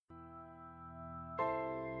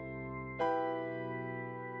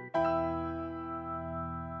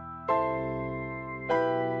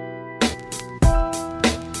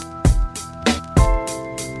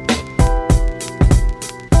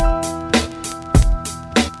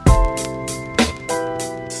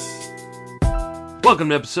Welcome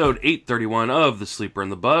to episode 831 of The Sleeper and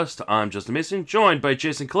the Bust. I'm Justin Mason, joined by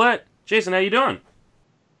Jason Collette. Jason, how you doing?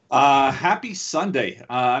 Happy Sunday.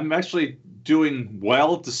 I'm actually doing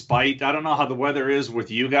well despite, I don't know how the weather is with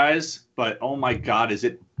you guys, but oh my God, is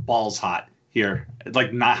it balls hot here. It's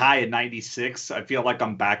like not high at 96. I feel like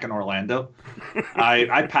I'm back in Orlando.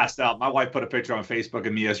 I passed out. My wife put a picture on Facebook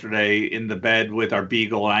of me yesterday in the bed with our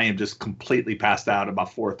beagle, and I am just completely passed out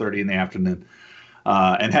about 4:30 in the afternoon.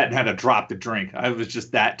 And hadn't had a drop to drink. I was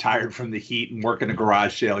just that tired from the heat and working a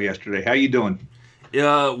garage sale yesterday. How you doing?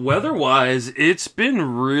 Weather-wise, it's been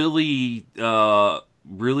really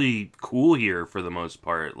cool here for the most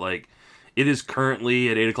part. Like, it is currently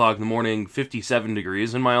at 8 o'clock in the morning, 57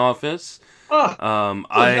 degrees in my office.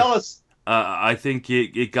 I think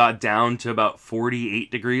it got down to about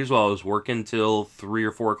 48 degrees while I was working till 3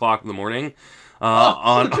 or 4 o'clock in the morning.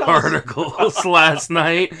 On articles last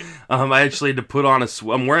night. I actually had to put on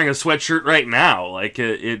I'm wearing a sweatshirt right now. Like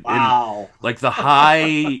wow. Like the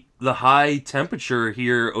high temperature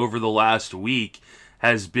here over the last week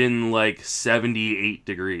has been like 78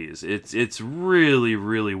 degrees. It's really,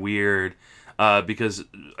 really weird. Because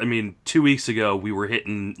I mean, 2 weeks ago we were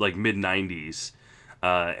hitting like mid 90s.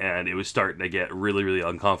 And it was starting to get really, really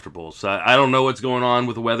uncomfortable. So I don't know what's going on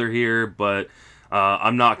with the weather here, but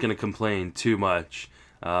I'm not going to complain too much.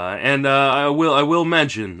 I will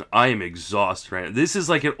mention I am exhausted right now. This is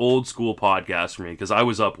like an old school podcast for me because I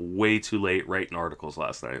was up way too late writing articles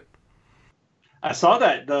last night. I saw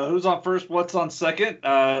that. Who's on first, what's on second?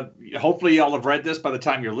 Hopefully y'all have read this by the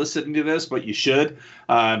time you're listening to this, but you should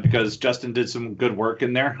because Justin did some good work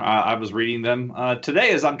in there. I was reading them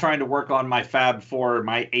today as I'm trying to work on my Fab for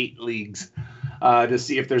my 8 leagues. To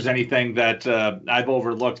see if there's anything that I've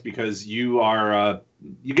overlooked because you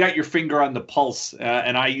got your finger on the pulse,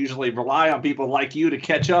 and I usually rely on people like you to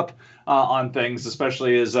catch up on things,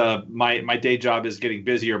 especially as my day job is getting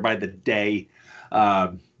busier by the day,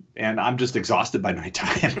 and I'm just exhausted by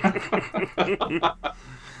nighttime.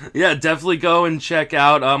 Yeah, definitely go and check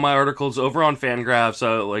out my articles over on Fangraphs.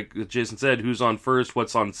 Like Jason said, who's on first,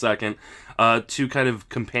 what's on second, 2 kind of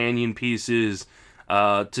companion pieces.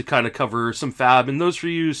 To kind of cover some Fab, and those for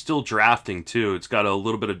you still drafting too. It's got a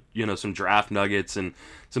little bit of, some draft nuggets and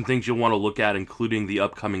some things you'll want to look at, including the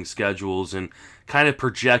upcoming schedules and kind of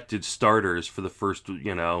projected starters for the first,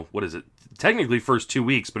 what is it? Technically first 2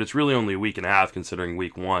 weeks, but it's really only a week and a half considering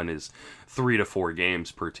week 1 is 3 to 4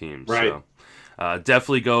 games per team. Right. So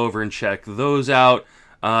definitely go over and check those out.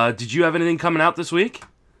 Did you have anything coming out this week?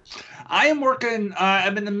 I am working.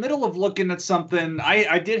 I'm in the middle of looking at something.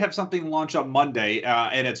 I did have something launch on Monday,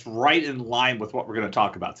 and it's right in line with what we're going to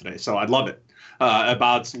talk about today. So I love it.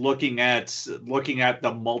 About looking at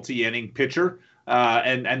the multi-inning pitcher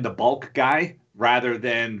and the bulk guy rather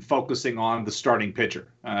than focusing on the starting pitcher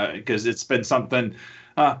because it's been something.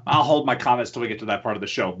 I'll hold my comments till we get to that part of the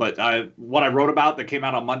show. But what I wrote about that came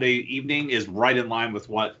out on Monday evening is right in line with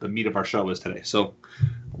what the meat of our show is today. So.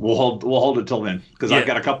 We'll hold it till then because I've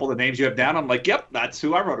got a couple of names you have down. I'm like, yep, that's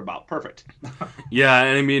who I wrote about. Perfect. Yeah,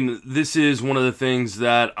 and I mean, this is one of the things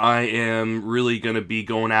that I am really going to be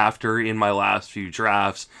going after in my last few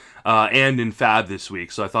drafts and in Fab this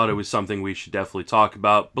week. So I thought it was something we should definitely talk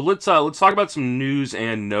about. But let's talk about some news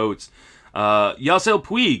and notes. Yasiel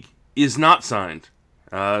Puig is not signed.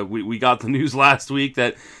 We got the news last week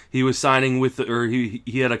that he was signing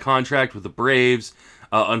he had a contract with the Braves.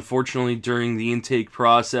 Unfortunately, during the intake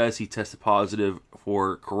process, he tested positive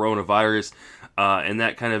for coronavirus, and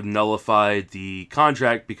that kind of nullified the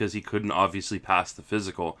contract because he couldn't obviously pass the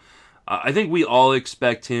physical. I think we all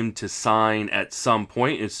expect him to sign at some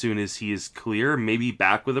point as soon as he is clear, maybe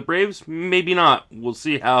back with the Braves, maybe not. We'll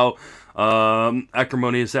see how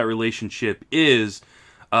acrimonious that relationship is.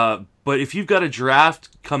 But if you've got a draft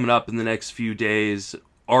coming up in the next few days,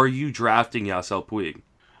 are you drafting Yasiel Puig?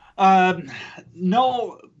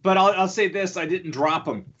 No, but I'll say this. I didn't drop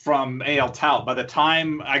him from AL Tout. By the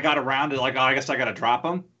time I got around to I guess I got to drop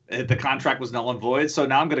him. The contract was null and void. So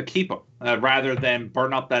now I'm going to keep him rather than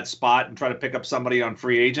burn up that spot and try to pick up somebody on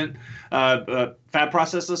free agent. Fab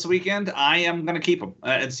process this weekend. I am going to keep him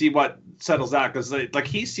and see what settles out because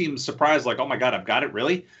he seems surprised. Like, oh my God, I've got it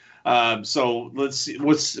really. So let's see.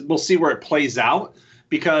 We'll see where it plays out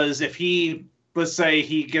because if let's say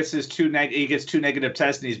he gets two negative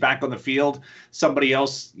tests and he's back on the field. Somebody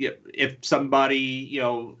else, if somebody,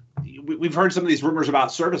 we've heard some of these rumors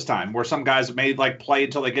about service time where some guys may play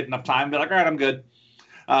until they get enough time. Be like, all right, I'm good.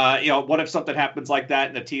 What if something happens like that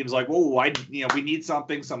and the team's like, whoa, we need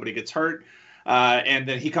something. Somebody gets hurt. And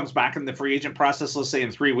then he comes back in the free agent process, let's say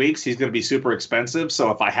in 3 weeks, he's going to be super expensive.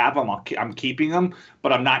 So if I have him, I'm keeping him,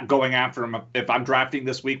 but I'm not going after him if I'm drafting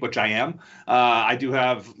this week, which I am. I do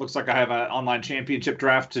have, looks like I have an online championship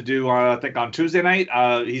draft to do, I think on Tuesday night.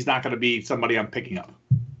 He's not going to be somebody I'm picking up.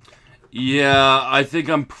 Yeah, I think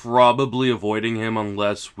I'm probably avoiding him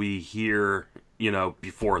unless we hear,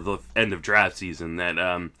 before the end of draft season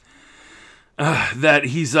that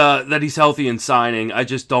he's healthy and signing. I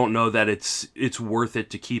just don't know that it's worth it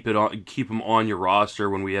to keep him on your roster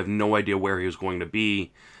when we have no idea where he was going to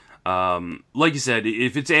be. Like you said,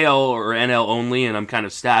 if it's AL or NL only, and I'm kind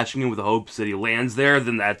of stashing him with the hopes that he lands there,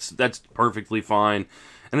 then that's perfectly fine.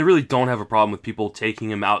 And I really don't have a problem with people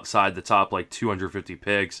taking him outside the top 250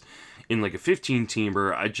 picks in a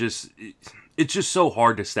 15-teamer. It's just so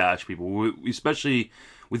hard to stash people, especially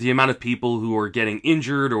with the amount of people who are getting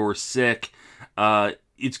injured or sick.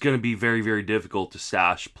 It's going to be very, very difficult to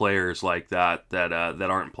stash players like that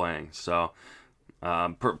aren't playing. So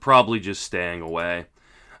probably just staying away.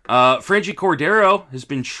 Franchy Cordero has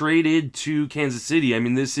been traded to Kansas City. I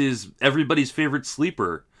mean, this is everybody's favorite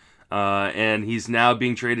sleeper. And he's now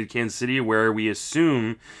being traded to Kansas City, where we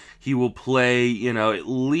assume he will play, at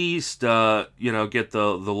least, get the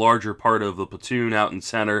larger part of the platoon out in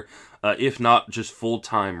center, if not just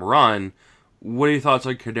full-time run. What are your thoughts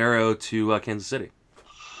on Cordero to Kansas City?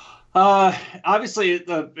 Obviously,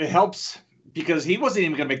 it helps because he wasn't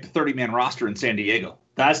even going to make the 30-man roster in San Diego.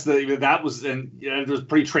 It was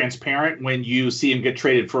pretty transparent when you see him get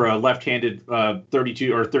traded for a left-handed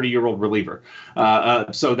 32 or 30-year-old reliever.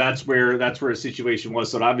 So that's where his situation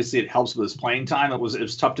was. So obviously it helps with his playing time. It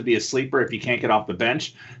was tough to be a sleeper if you can't get off the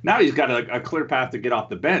bench. Now he's got a clear path to get off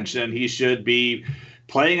the bench, and he should be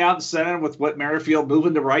playing out in center with Whit Merrifield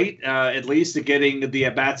moving to right, at least to getting the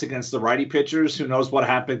at-bats against the righty pitchers. Who knows what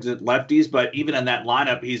happens at lefties, but even in that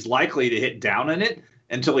lineup, he's likely to hit down in it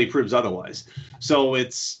until he proves otherwise. So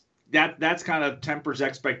that's kind of tempers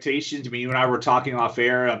expectations. I mean, you and I were talking off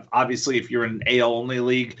air. Obviously, if you're in an AL only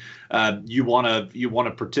league, you want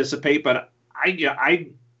to participate. But I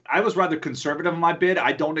was rather conservative in my bid.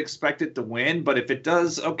 I don't expect it to win, but if it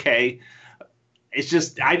does, okay. It's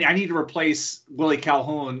just I need to replace Willie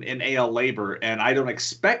Calhoun in AL LABR, and I don't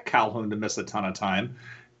expect Calhoun to miss a ton of time.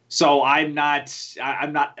 So I'm not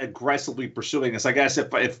aggressively pursuing this. I guess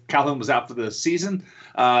if Calhoun was out for the season,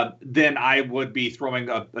 then I would be throwing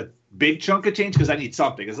a big chunk of change because I need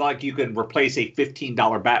something. It's not like you can replace a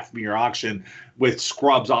 $15 bat from your auction with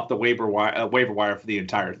scrubs off the waiver wire for the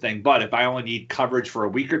entire thing. But if I only need coverage for a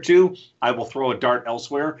week or two, I will throw a dart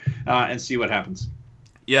elsewhere and see what happens.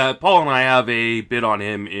 Yeah, Paul and I have a bid on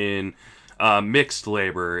him in mixed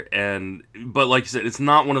LABR, but like you said, it's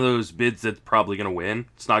not one of those bids that's probably going to win.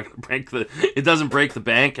 It's not going to it doesn't break the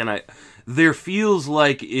bank, and there feels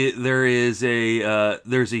like there's a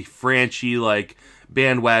Franchy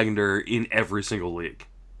bandwagoner in every single league.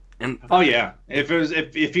 And oh yeah,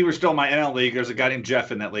 if he were still in my NL league, there's a guy named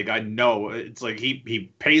Jeff in that league. I know it's like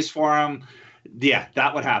he pays for him. Yeah,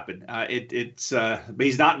 that would happen. But he's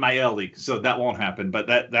not in my L league, so that won't happen. But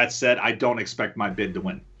that said, I don't expect my bid to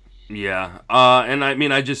win. Yeah, and I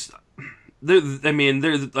mean, I know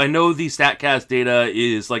the Statcast data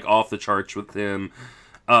is off the charts with him,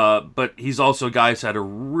 but he's also a guy who's had a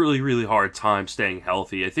really, really hard time staying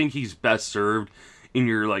healthy. I think he's best served in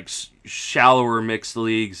your shallower mixed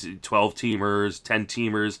leagues, 12-teamers,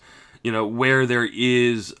 10-teamers, where there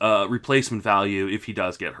is replacement value if he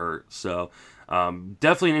does get hurt. So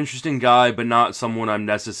definitely an interesting guy, but not someone I'm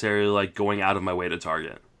necessarily going out of my way to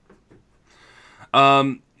target.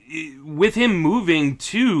 With him moving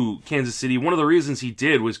to Kansas City, one of the reasons he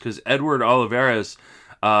did was because Edward Olivares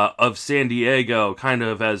of San Diego kind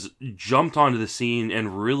of has jumped onto the scene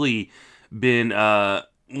and really been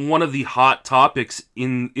one of the hot topics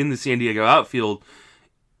in the San Diego outfield.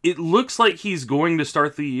 It looks like he's going to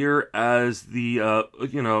start the year as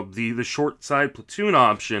the short side platoon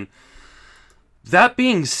option. That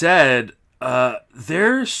being said,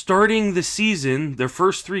 they're starting the season, their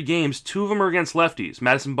first 3 games, 2 of them are against lefties,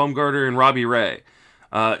 Madison Bumgarner and Robbie Ray.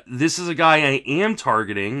 This is a guy I am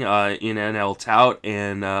targeting in NL Tout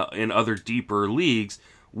and in other deeper leagues.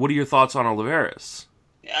 What are your thoughts on Olivares?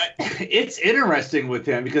 It's interesting with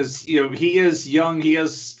him because he is young, he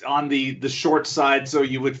is on the short side, so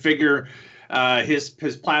you would figure his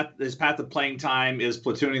path of playing time is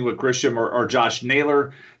platooning with Grisham or Josh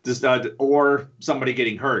Naylor, or somebody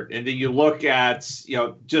getting hurt. And then you look at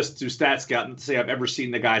just through StatScout and say I've ever seen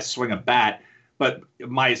the guy swing a bat, but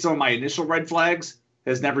some of my initial red flags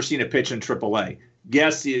has never seen a pitch in AAA.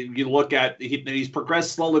 Yes, you look at he's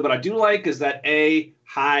progressed slowly, but I do like is that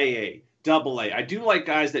high A. Double-A. I do like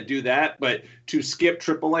guys that do that, but to skip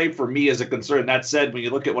Triple-A for me is a concern. That said, when you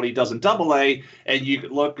look at what he does in Double-A, and you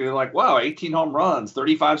look, you're like, wow, 18 home runs,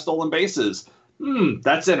 35 stolen bases.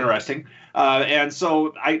 That's interesting. And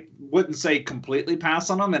so I wouldn't say completely pass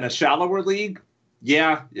on him in a shallower league.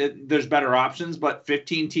 Yeah, there's better options, but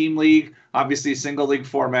 15-team league, obviously single league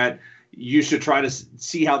format, you should try to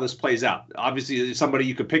see how this plays out. Obviously, somebody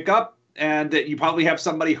you could pick up, and you probably have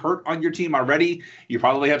somebody hurt on your team already. You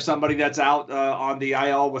probably have somebody that's out on the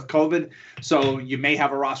IL with COVID. So you may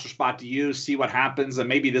have a roster spot to use, see what happens. And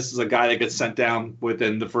maybe this is a guy that gets sent down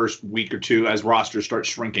within the first week or two as rosters start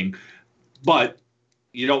shrinking. But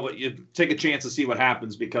you take a chance to see what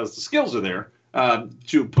happens because the skills are there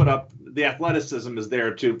to put up. The athleticism is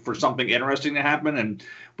there for something interesting to happen. And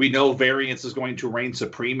we know variance is going to reign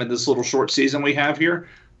supreme in this little short season we have here.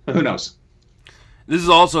 Who knows? This is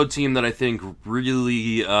also a team that I think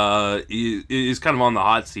really is kind of on the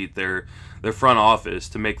hot seat. Their front office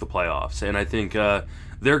to make the playoffs, and I think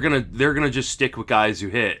they're gonna just stick with guys who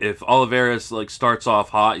hit. If Olivares starts off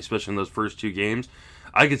hot, especially in those first two games,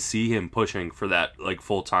 I could see him pushing for that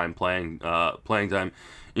full-time playing time.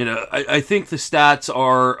 I think the stats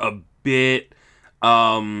are a bit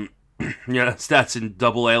stats in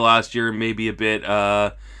Double-A last year maybe a bit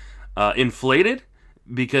inflated.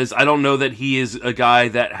 Because I don't know that he is a guy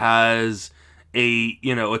that has a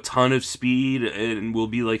ton of speed and will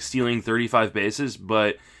be stealing 35 bases.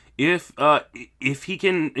 But if he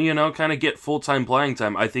can kind of get full-time playing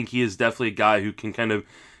time, I think he is definitely a guy who can kind of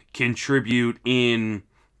contribute in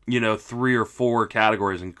 3 or 4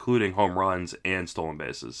 categories, including home runs and stolen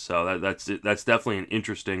bases. So that's definitely an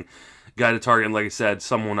interesting guy to target. And like I said,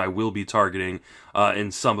 someone I will be targeting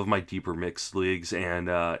in some of my deeper mixed leagues and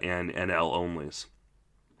NL onlys.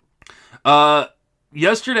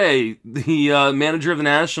 Yesterday, the manager of the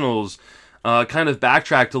Nationals kind of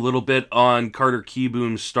backtracked a little bit on Carter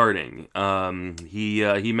Kieboom starting.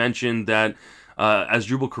 He mentioned that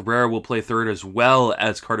Asdrubal Cabrera will play third as well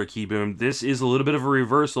as Carter Kieboom. This is a little bit of a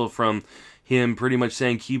reversal from him pretty much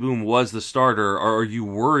saying Kieboom was the starter. Are you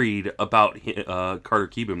worried about Carter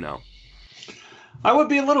Kieboom now? I would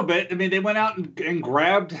be a little bit. I mean, they went out and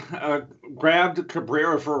grabbed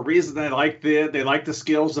Cabrera for a reason. They like the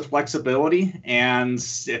skills, the flexibility, and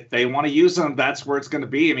if they want to use him, that's where it's going to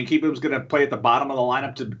be. I mean, Kieboom's going to play at the bottom of the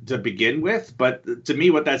lineup to begin with, but to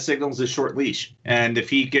me, what that signals is short leash. And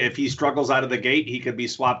if he struggles out of the gate, he could be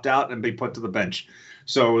swapped out and be put to the bench.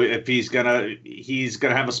 So if he's gonna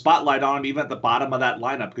have a spotlight on him even at the bottom of that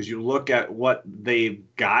lineup, because you look at what they've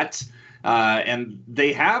got, and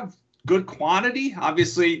they have good quantity.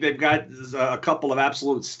 Obviously, they've got a couple of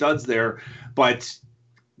absolute studs there, but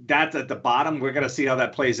that's at the bottom. We're going to see how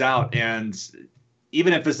that plays out. And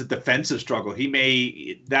even if it's a defensive struggle,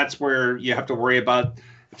 that's where you have to worry about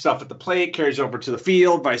stuff at the plate, carries over to the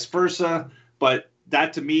field, vice versa. But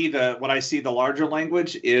that, to me, what I see the larger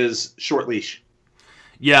language is short leash.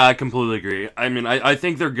 Yeah, I completely agree. I mean, I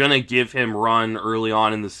think they're going to give him run early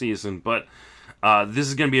on in the season, but this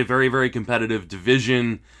is going to be a very, very competitive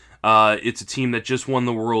division. It's a team that just won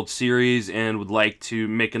the World Series and would like to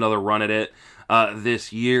make another run at it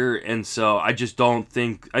this year. And so I just don't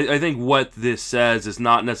think... I think what this says is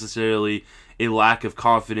not necessarily a lack of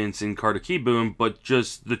confidence in Carter Kieboom, but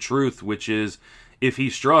just the truth, which is if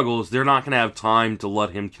he struggles, they're not going to have time to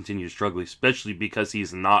let him continue to struggle, especially because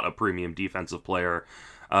he's not a premium defensive player,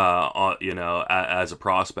 as a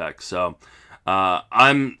prospect. So...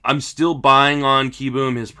 I'm still buying on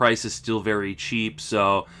Kieboom. His price is still very cheap.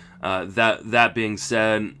 So that being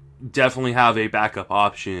said, definitely have a backup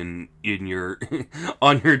option in your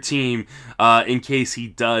on your team in case he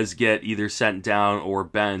does get either sent down or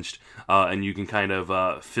benched, and you can kind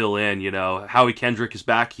of fill in. Howie Kendrick is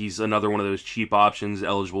back. He's another one of those cheap options,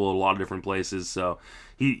 eligible at a lot of different places. So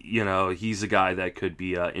he's a guy that could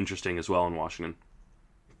be interesting as well in Washington.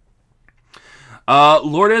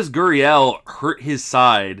 Lourdes Gurriel hurt his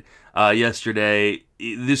side yesterday.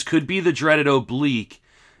 This could be the dreaded oblique.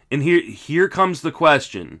 And here comes the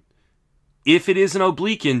question. If it is an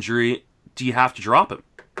oblique injury, do you have to drop him?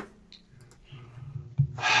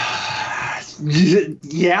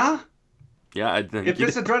 Yeah. Yeah. I think if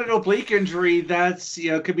it's a dreaded oblique injury, that's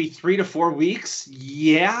could be 3 to 4 weeks.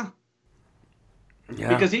 Yeah. Yeah.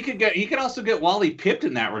 Because he could also get Wally pipped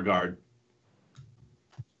in that regard.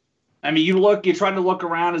 I mean, you're trying to look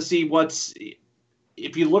around and see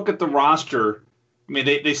if you look at the roster, I mean,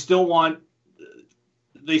 they still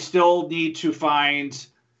need to find,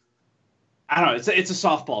 I don't know. It's a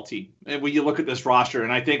softball team when you look at this roster,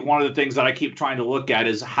 and I think one of the things that I keep trying to look at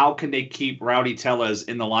is how can they keep Rowdy Tellez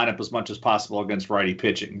in the lineup as much as possible against righty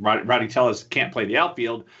pitching. Rowdy Tellez can't play the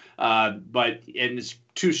outfield, but it's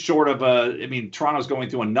too short of a. I mean, Toronto's going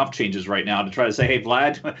through enough changes right now to try to say, hey,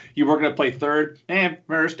 Vlad, you were going to play third and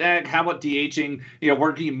first. How about DHing?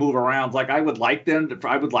 Where can you move around? Like I would like for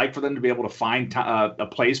them to be able to find a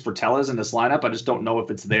place for Tellez in this lineup. I just don't know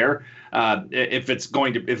if it's there. If it's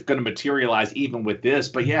going to materialize even with this.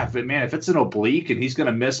 But yeah, if it's an oblique and he's going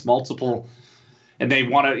to miss multiple, and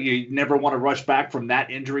you never want to rush back from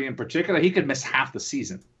that injury in particular, he could miss half the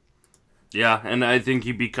season. Yeah, and I think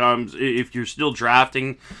he becomes, if you're still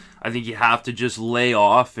drafting, I think you have to just lay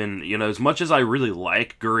off. And as much as I really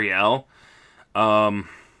like Gurriel, I'm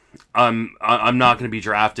not going to be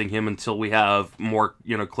drafting him until we have more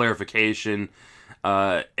clarification.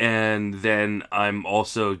 And then I'm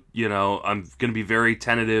also, I'm going to be very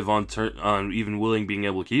tentative on even willing being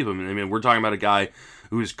able to keep him. I mean, we're talking about a guy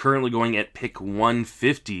who is currently going at pick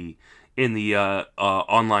 150 in the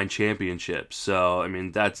online championship. So I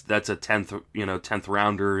mean, that's a 10th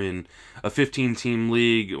rounder in a 15-team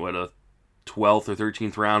league. What, a 12th or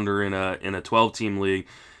 13th rounder in a 12-team league.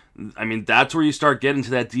 I mean, that's where you start getting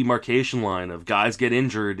to that demarcation line of guys get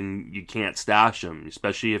injured and you can't stash them,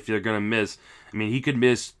 especially if you're going to miss. I mean, he could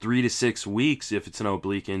miss 3 to 6 weeks if it's an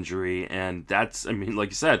oblique injury, and that's, I mean, like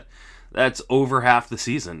you said, that's over half the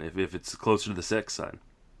season if it's closer to the 6 side.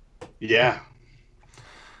 Yeah.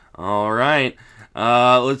 All right.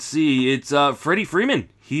 Let's see. It's Freddie Freeman.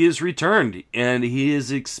 He is returned, and he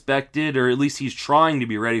is expected, or at least he's trying to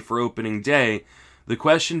be ready for opening day. The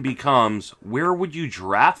question becomes, where would you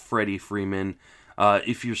draft Freddie Freeman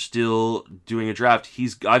if you're still doing a draft?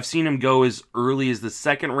 I've seen him go as early as the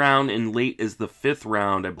 2nd round and late as the 5th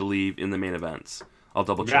round, I believe, in the main events. I'll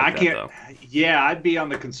double check that, though. Yeah, I'd be on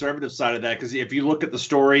the conservative side of that, because if you look at the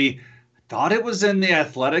story, thought it was in The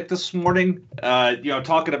Athletic this morning,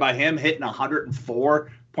 talking about him hitting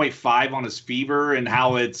 104.5 on his fever and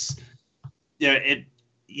how it's,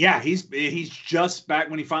 he's just back.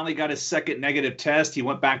 When he finally got his second negative test, he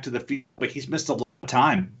went back to the field, but he's missed a lot of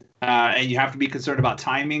time. And you have to be concerned about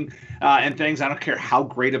timing and things. I don't care how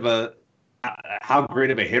great of a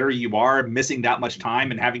hitter you are, missing that much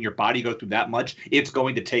time and having your body go through that much, it's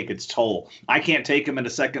going to take its toll. I can't take him in the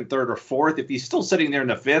 2nd, 3rd, or 4th. If he's still sitting there in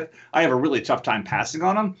the 5th, I have a really tough time passing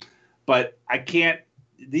on him. But I can't.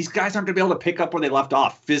 These guys aren't going to be able to pick up where they left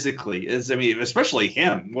off physically. Especially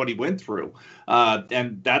him, what he went through.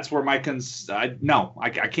 And that's where I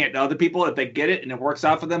can't. Other people, if they get it and it works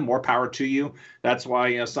out for them, more power to you. That's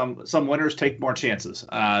why some winners take more chances.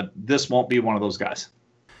 This won't be one of those guys.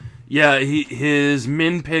 Yeah, his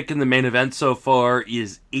min pick in the main event so far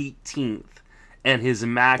is 18th, and his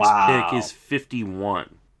max pick is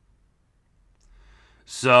 51.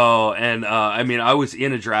 So, and I was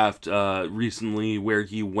in a draft recently where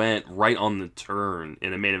he went right on the turn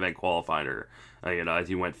in a main event qualifier.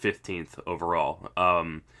 He went 15th overall.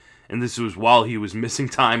 And this was while he was missing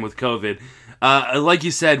time with COVID. Like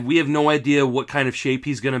you said, we have no idea what kind of shape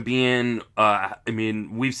he's going to be in.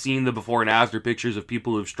 We've seen the before and after pictures of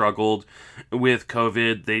people who've struggled with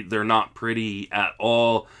COVID. They're not pretty at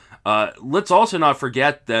all. Let's also not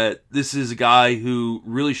forget that this is a guy who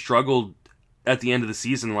really struggled at the end of the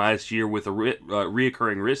season last year with a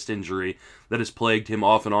reoccurring wrist injury that has plagued him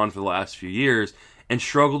off and on for the last few years, and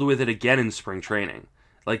struggled with it again in spring training.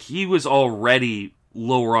 Like, he was already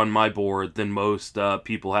lower on my board than most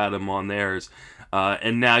people had him on theirs.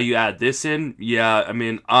 And now you add this in,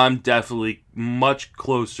 I'm definitely much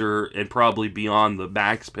closer and probably beyond the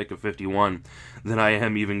max pick of 51 than I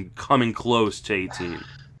am even coming close to 18.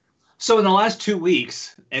 So in the last 2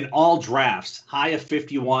 weeks, in all drafts, high of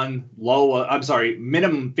 51,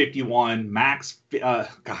 minimum 51, max, I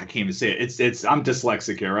can't even say it. I'm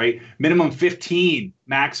dyslexic here, right? Minimum 15,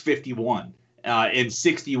 max 51. In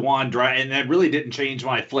 61 draft, and that really didn't change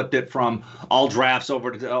when I flipped it from all drafts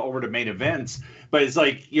over to main events. But it's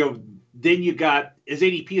like, then you got his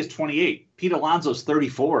ADP is 28. Pete Alonso's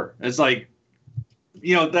 34. It's like,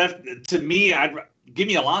 that to me, give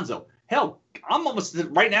me Alonso. Hell, I'm almost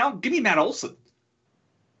right now. Give me Matt Olson.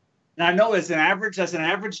 And I know that's an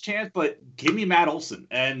average chance, but give me Matt Olson.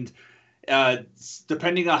 And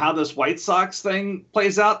depending on how this White Sox thing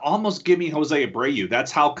plays out, almost give me Jose Abreu.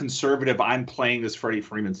 That's how conservative I'm playing this Freddie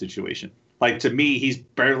Freeman situation. Like, to me, he's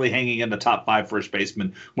barely hanging in the top 5 first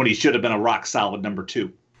baseman when he should have been a rock solid number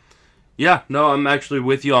 2. Yeah, no, I'm actually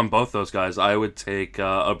with you on both those guys. I would take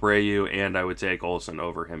Abreu and I would take Olson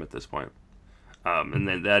over him at this point. And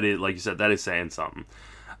then that is, like you said, that is saying something.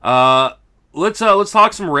 let's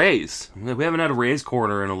talk some Rays. We haven't had a Rays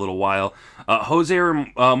corner in a little while. Jose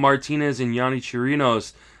Martinez and Yanni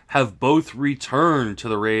Chirinos have both returned to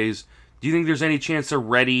the Rays. Do you think there's any chance they're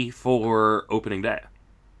ready for opening day?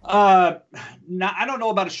 No, I don't know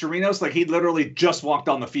about Chirinos. Like, he literally just walked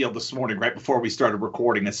on the field this morning, right before we started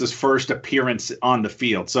recording. It's his first appearance on the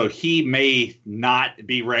field, so he may not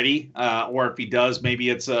be ready. Or if he does, maybe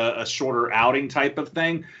it's a shorter outing type of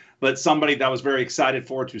thing. But somebody that I was very excited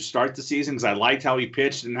for to start the season, because I liked how he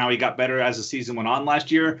pitched and how he got better as the season went on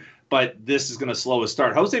last year. But this is going to slow his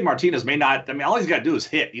start. Jose Martinez may not. I mean, all he's got to do is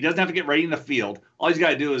hit. He doesn't have to get ready in the field. All he's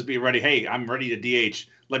got to do is be ready. Hey, I'm ready to DH.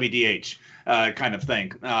 Let me DH. Kind of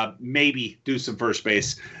thing. Maybe do some first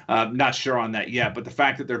base. Not sure on that yet. But the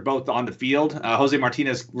fact that they're both on the field, Jose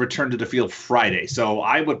Martinez returned to the field Friday. So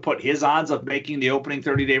I would put his odds of making the opening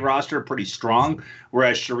 30-day roster pretty strong,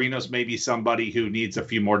 whereas Chirinos may be somebody who needs a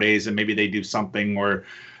few more days, and maybe they do something where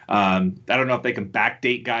I don't know if they can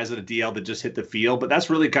backdate guys at a DL that just hit the field, but that's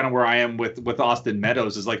really kind of where I am with Austin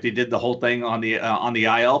Meadows. Is like they did the whole thing on the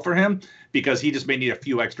IL for him, because he just may need a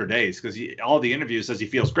few extra days, because all the interviews says he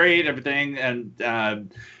feels great, everything,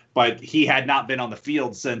 and but he had not been on the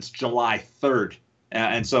field since July 3rd.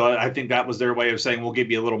 And so I think that was their way of saying, we'll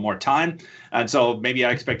give you a little more time. And so maybe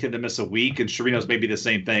I expect him to miss a week, and Chirinos may be the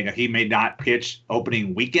same thing. He may not pitch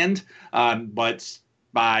opening weekend, but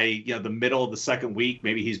by the middle of the second week,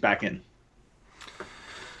 maybe he's back in.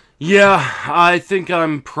 Yeah, I think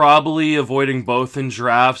I'm probably avoiding both in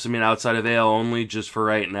drafts. I mean, outside of AL only, just for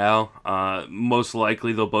right now. Most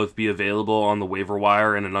likely they'll both be available on the waiver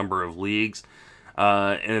wire in a number of leagues.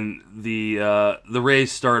 And the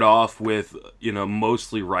Rays start off with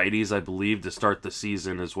mostly righties, I believe, to start the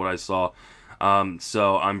season is what I saw.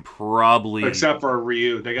 So I'm probably, except for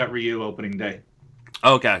Ryu. They got Ryu opening day.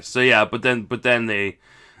 Okay, so yeah, but then they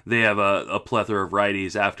have a plethora of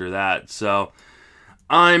righties after that. So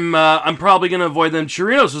I'm probably gonna avoid them.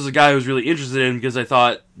 Chirinos was a guy I was really interested in, because I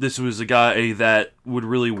thought this was a guy that would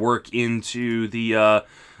really work into the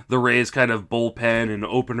Rays' kind of bullpen and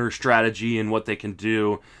opener strategy and what they can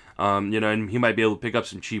do. And he might be able to pick up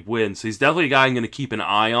some cheap wins. So he's definitely a guy I'm going to keep an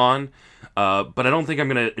eye on, but I don't think I'm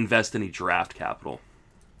going to invest any draft capital.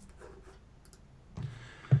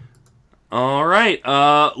 All right,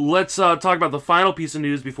 let's talk about the final piece of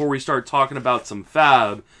news before we start talking about some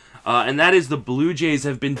fab, and that is the Blue Jays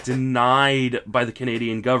have been denied by the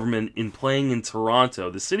Canadian government in playing in Toronto.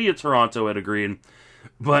 The city of Toronto had agreed,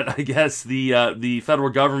 but I guess the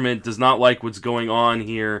federal government does not like what's going on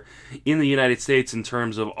here in the United States in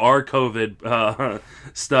terms of our COVID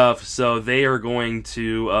stuff, so they are going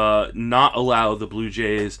to not allow the Blue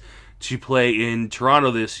Jays to play in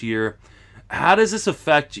Toronto this year. How does this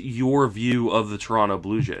affect your view of the Toronto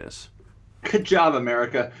Blue Jays? Good job,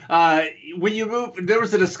 America. When you move, there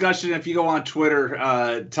was a discussion, if you go on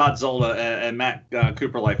Twitter, Todd Zola and Matt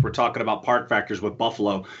Cooperlife were talking about park factors with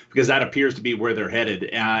Buffalo, because that appears to be where they're headed.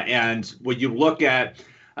 And when you look at,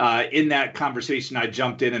 in that conversation, I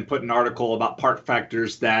jumped in and put an article about park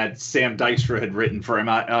factors that Sam Dykstra had written for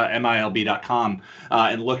MILB.com,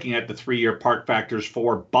 and looking at the 3-year park factors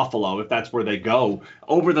for Buffalo, if that's where they go.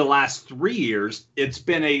 Over the last 3 years,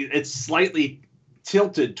 it's slightly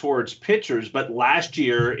tilted towards pitchers, but last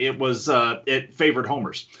year it favored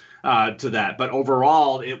homers to that. But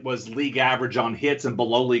overall, it was league average on hits and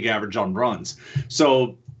below league average on runs.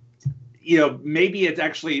 So maybe it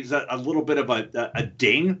actually is a little bit of a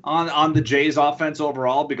ding on the Jays offense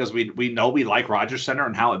overall, because we know we like Rogers Center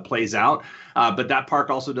and how it plays out. But that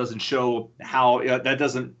park also doesn't show how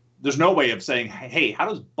there's no way of saying, hey, how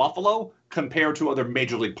does Buffalo compare to other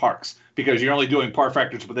major league parks? Because you're only doing park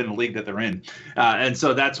factors within the league that they're in. And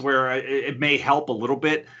so that's where it may help a little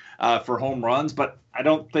bit for home runs, but I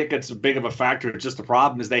don't think it's a big of a factor. It's just the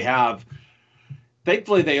problem is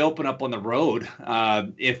thankfully, they open up on the road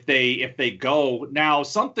if they go. Now,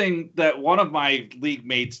 something that one of my league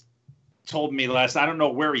mates told me I don't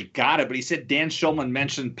know where he got it, but he said Dan Schulman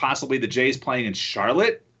mentioned possibly the Jays playing in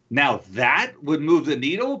Charlotte. Now, that would move the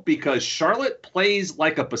needle, because Charlotte plays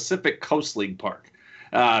like a Pacific Coast League park.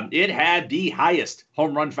 It had the highest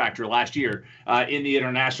home run factor last year in the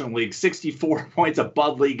International League, 64 points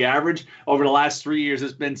above league average. Over the last 3 years,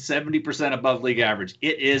 it's been 70% above league average.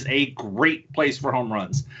 It is a great place for home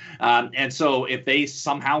runs. And so if they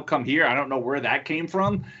somehow come here, I don't know where that came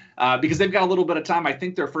from, because they've got a little bit of time. I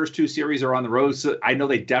think their first 2 series are on the road. So I know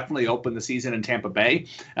they definitely open the season in Tampa Bay.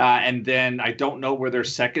 And then I don't know where their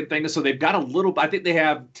second thing is. So they've got I think they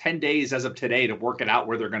have 10 days as of today to work it out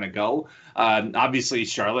where they're going to go. Obviously,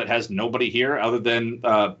 Charlotte has nobody here other than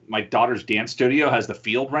my daughter's dance studio has the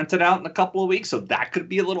field rented out in a couple of weeks. So that could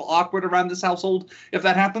be a little awkward around this household if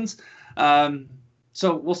that happens.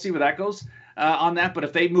 So we'll see where that goes on that. But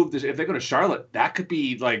if they if they go to Charlotte, that could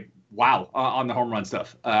be like wow on the home run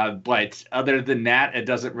stuff. But other than that, it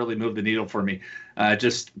doesn't really move the needle for me.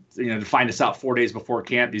 Just to find us out 4 days before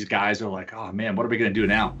camp, these guys are like, oh man, what are we gonna do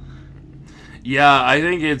now? Yeah, I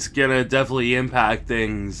think it's gonna definitely impact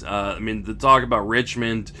things. I mean, the talk about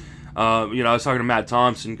Richmond. I was talking to Matt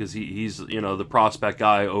Thompson because he's the prospect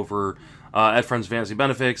guy over at Friends Fantasy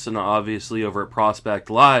Benefits and obviously over at Prospect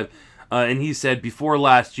Live. And he said before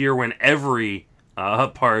last year, when every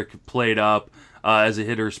park played up as a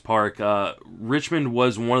hitter's park, Richmond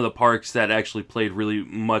was one of the parks that actually played really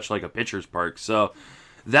much like a pitcher's park. So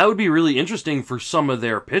that would be really interesting for some of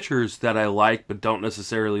their pitchers that I like, but don't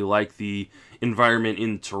necessarily like the environment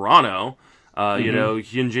in Toronto.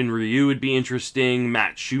 Hyunjin Ryu would be interesting.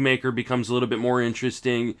 Matt Shoemaker becomes a little bit more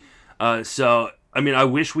interesting. So, I mean, I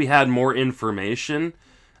wish we had more information.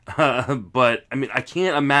 But, I mean, I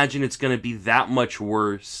can't imagine it's going to be that much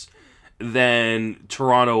worse than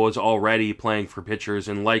Toronto was already playing for pitchers,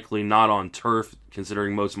 and likely not on turf,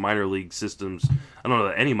 considering most minor league systems. I don't know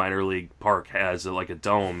that any minor league park has like a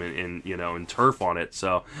dome and turf on it.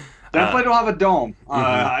 So definitely don't have a dome.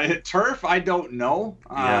 Turf, I don't know.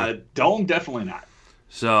 Dome, definitely not.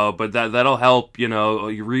 So, but that'll help.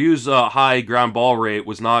 Ryu's high ground ball rate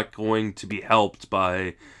was not going to be helped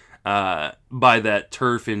by that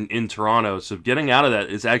turf in Toronto. So getting out of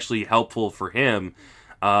that is actually helpful for him.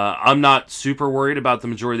 I'm not super worried about the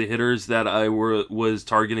majority of the hitters that I was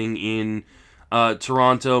targeting in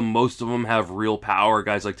Toronto. Most of them have real power,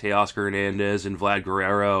 guys like Teoscar Hernandez and Vlad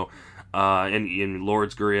Guerrero, and in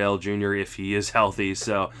Lourdes Gurriel Jr. if he is healthy.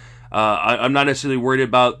 So I'm not necessarily worried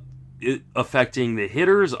about it affecting the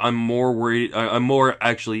hitters. I'm more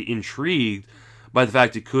actually intrigued by the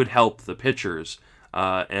fact it could help the pitchers.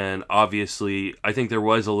 And obviously, I think there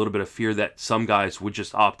was a little bit of fear that some guys would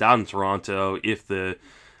just opt out in Toronto if the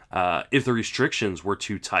restrictions were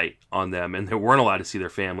too tight on them and they weren't allowed to see their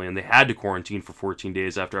family and they had to quarantine for 14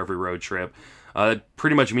 days after every road trip. It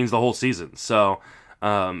pretty much means the whole season. So,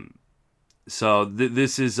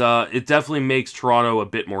 this is it definitely makes Toronto a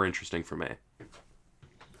bit more interesting for me.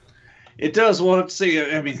 It does. Well, let's see.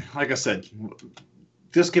 I mean, like I said,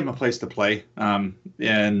 just give them a place to play,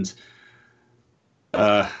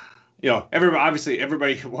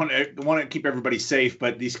 everybody want to keep everybody safe,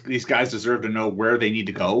 but these guys deserve to know where they need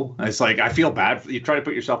to go. It's like I feel bad. You try to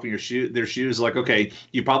put yourself in their shoes. Like, okay,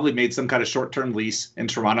 you probably made some kind of short-term lease in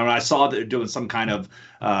Toronto, and I saw that they're doing some kind of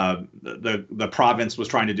the province was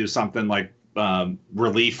trying to do something like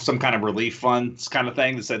relief, some kind of relief funds kind of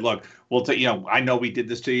thing that said, look, we'll take, I know we did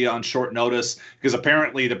this to you on short notice, because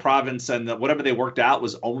apparently the province and whatever they worked out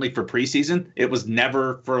was only for preseason. It was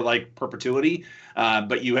never for like perpetuity.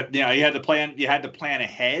 But you had to plan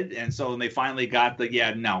ahead. And so when they finally got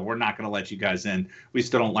no, we're not going to let you guys in. We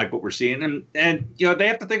still don't like what we're seeing. And they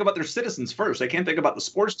have to think about their citizens first. They can't think about the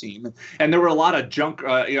sports team. And there were a lot of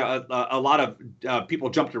a lot of people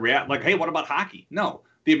jumped to react like, hey, what about hockey? No.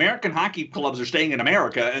 The American hockey clubs are staying in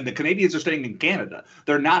America, and the Canadians are staying in Canada.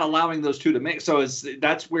 They're not allowing those two to mix. So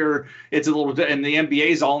that's where it's a little. And the NBA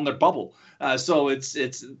is all in their bubble. So it's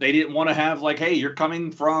they didn't want to have like, hey, you're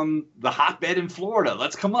coming from the hotbed in Florida.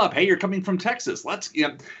 Let's come up. Hey, you're coming from Texas. Well,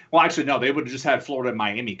 actually, no, they would have just had Florida and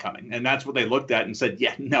Miami coming, and that's what they looked at and said,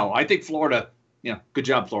 yeah, no, I think Florida. Good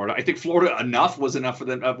job, Florida. I think Florida was enough for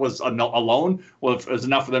them. Alone was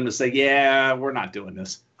enough for them to say, yeah, we're not doing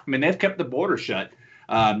this. I mean, they've kept the border shut.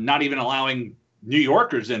 Not even allowing New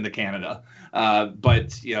Yorkers into Canada.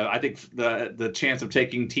 But I think the chance of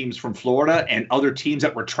taking teams from Florida and other teams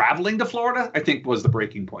that were traveling to Florida, I think was the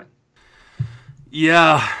breaking point.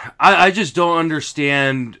 Yeah, I just don't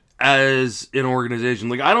understand as an organization.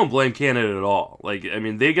 Like, I don't blame Canada at all. Like, I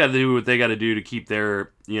mean, they got to do what they got to do to keep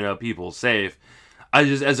their, people safe. I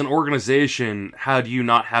just, as an organization, how do you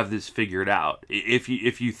not have this figured out? If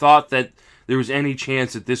you thought that there was any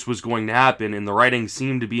chance that this was going to happen and the writing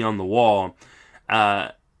seemed to be on the wall,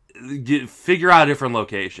 figure out a different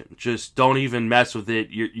location. Just don't even mess with it.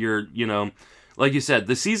 You're like you said,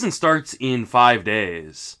 the season starts in 5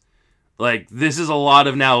 days. Like, this is a lot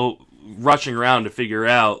of now rushing around to figure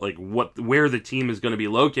out like where the team is going to be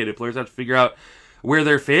located. Players have to figure out where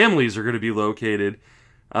their families are going to be located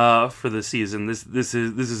for the season. This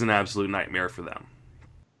is an absolute nightmare for them.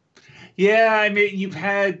 Yeah, I mean, you've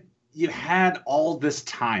had all this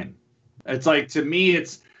time. It's like, to me,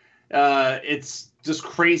 it's just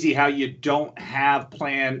crazy how you don't have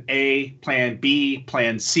plan A, plan B,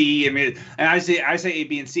 plan C. I mean, and I say A,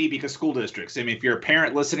 B, and C because school districts. I mean, if you're a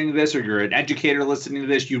parent listening to this or you're an educator listening to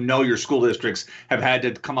this, you know your school districts have had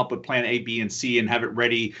to come up with plan A, B, and C and have it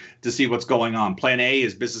ready to see what's going on. Plan A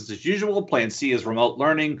is business as usual. Plan C is remote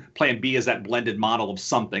learning. Plan B is that blended model of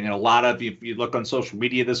something. And a lot of, if you look on social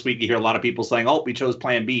media this week, you hear a lot of people saying, oh, we chose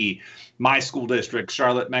plan B. My school district,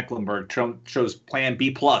 Charlotte-Mecklenburg, chose plan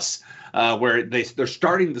B plus. Where they're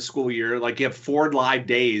starting the school year, like you have 4 live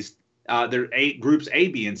days. There are 8 groups A,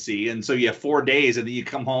 B, and C, and so you have 4 days, and then you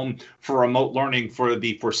come home for remote learning for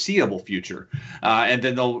the foreseeable future. And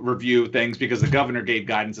then they'll review things because the governor gave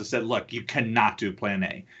guidance and said, look, you cannot do plan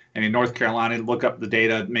A. I mean, North Carolina, look up the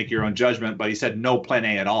data, make your own judgment, but he said no plan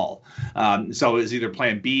A at all. So it's either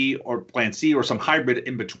plan B or plan C or some hybrid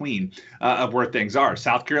in between of where things are.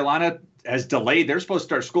 South Carolina has delayed. They're supposed to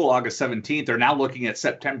start school August 17th. They're now looking at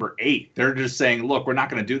September 8th. They're just saying, look, we're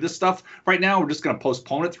not going to do this stuff right now. We're just going to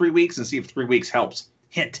postpone it 3 weeks and see if 3 weeks helps.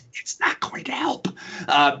 Hint, it's not going to help.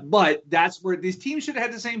 But that's where these teams should have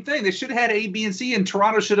had the same thing. They should have had A, B, and C, and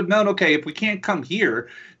Toronto should have known, okay, if we can't come here,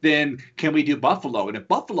 then can we do Buffalo? And if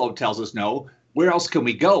Buffalo tells us no, where else can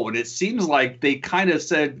we go? And it seems like they kind of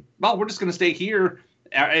said, well, we're just going to stay here.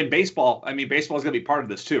 And baseball, I mean, baseball is going to be part of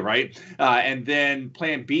this too, right? And then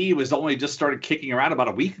plan B was only just started kicking around about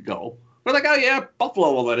a week ago. We're like, oh, yeah,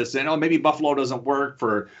 Buffalo will let us in. Oh, maybe Buffalo doesn't work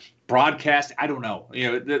for broadcast. I don't know.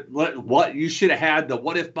 You know, what you should have had the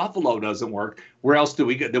what if Buffalo doesn't work? Where else do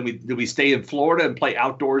we go? Do we stay in Florida and play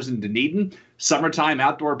outdoors in Dunedin? Summertime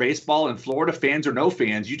outdoor baseball in Florida, fans or no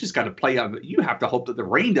fans, you just got to play on. You have to hope that the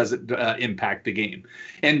rain doesn't impact the game.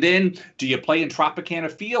 And then do you play in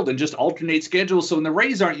Tropicana Field and just alternate schedules? So when the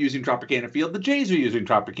Rays aren't using Tropicana Field, the Jays are using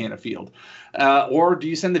Tropicana Field. Or do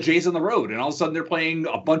you send the Jays on the road and all of a sudden they're playing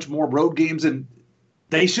a bunch more road games? And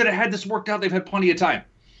they should have had this worked out. They've had plenty of time.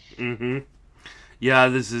 Mm-hmm. Yeah,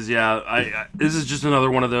 this is this is just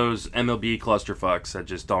another one of those MLB clusterfucks. I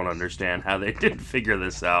just don't understand how they didn't figure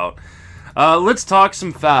this out. Let's talk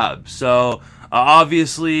some Fab. So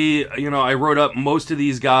obviously, you know, I wrote up most of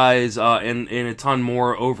these guys and a ton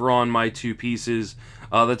more over on my 2 pieces.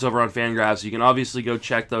 That's over on Fangraphs. You can obviously go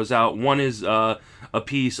check those out. One is a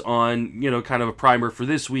piece on, you know, kind of a primer for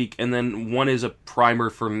this week, and then one is a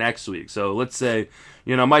primer for next week. So let's say,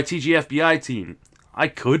 you know, my TGFBI team. I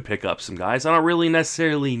could pick up some guys. I don't really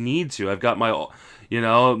necessarily need to. I've got my, you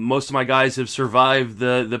know, most of my guys have survived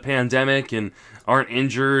the pandemic and aren't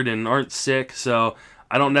injured and aren't sick, so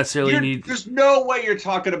I don't necessarily need. There's no way you're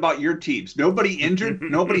talking about your teams. Nobody injured,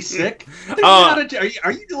 nobody sick. Are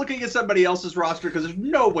you looking at somebody else's roster? Because there's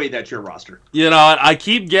no way that's your roster. You know, I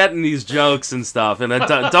keep getting these jokes and stuff, and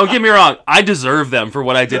don't get me wrong, I deserve them for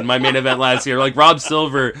what I did in my main event last year. Like Rob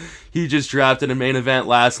Silver, he just drafted a main event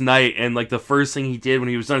last night, and like the first thing he did when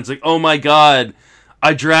he was done, it's like, oh my god,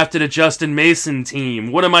 I drafted a Justin Mason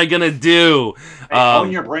team. What am I gonna do? Hey,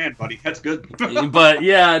 own your brand, buddy. That's good. But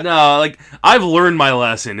yeah, no, like I've learned my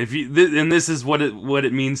lesson. If you and this is what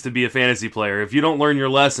it means to be a fantasy player. If you don't learn your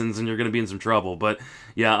lessons, then you're gonna be in some trouble. But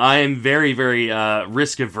yeah, I am very, very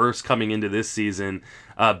risk averse coming into this season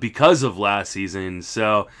because of last season.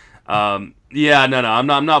 So yeah, no,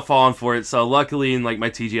 I'm not falling for it. So luckily, in like my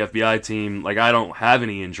TGFBI team, like I don't have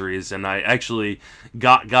any injuries, and I actually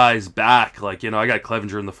got guys back. Like, you know, I got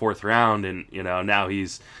Clevenger in the 4th round, and you know now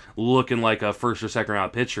he's looking like a 1st or 2nd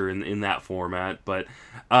round pitcher in that format. But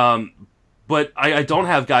I don't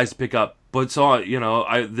have guys to pick up. But so you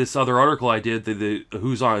know, this other article I did, the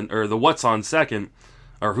who's on or the what's on second,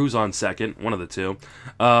 or who's on second, one of the two,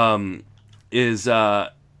 is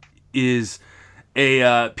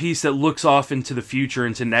a piece that looks off into the future,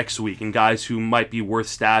 into next week, and guys who might be worth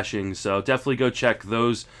stashing. So definitely go check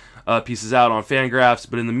those pieces out on Fangraphs.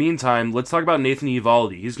 But in the meantime, let's talk about Nathan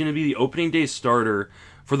Eovaldi. He's going to be the opening day starter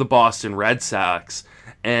for the Boston Red Sox.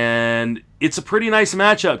 And it's a pretty nice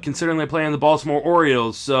matchup considering they play in the Baltimore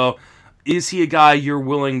Orioles. So is he a guy you're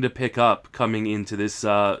willing to pick up coming into this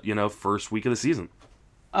first week of the season?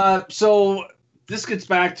 So this gets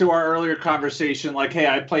back to our earlier conversation, like, hey,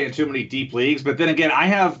 I play in too many deep leagues. But then again, I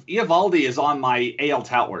have Eovaldi is on my AL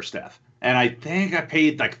Tout staff. And I think I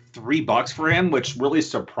paid like $3 for him, which really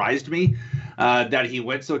surprised me that he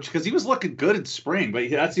went so, because he was looking good in spring. But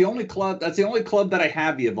that's the only club that I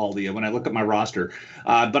have Eovaldi when I look at my roster.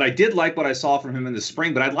 But I did like what I saw from him in the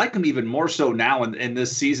spring. But I like him even more so now in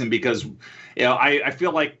this season because, you know, I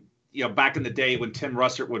feel like back in the day when Tim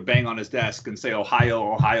Russert would bang on his desk and say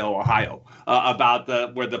Ohio, Ohio, Ohio about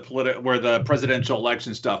where the presidential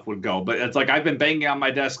election stuff would go. But it's like I've been banging on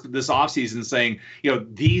my desk this offseason saying,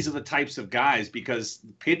 these are the types of guys, because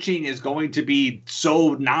pitching is going to be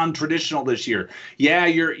so non-traditional this year. Yeah,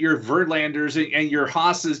 your Verlanders and your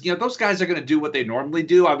Haas's, those guys are going to do what they normally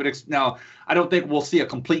do. Now, I don't think we'll see a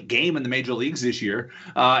complete game in the major leagues this year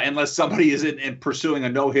unless somebody is in pursuing a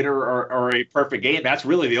no-hitter or a perfect game. That's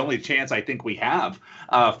really the only chance I think we have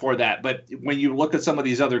for that. But when you look at some of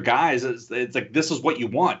these other guys, it's like this is what you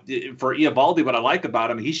want. For Eovaldi, what I like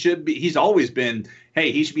about him, he's always been,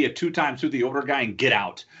 hey, he should be a 2-time through the order guy and get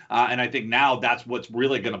out. And I think now that's what's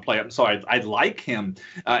really going to play up. So I like him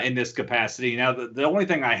in this capacity. Now, the only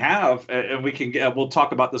thing I have, and we'll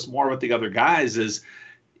talk about this more with the other guys, is,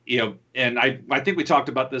 and I think we talked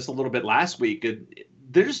about this a little bit last week.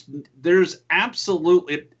 There's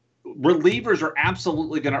absolutely relievers are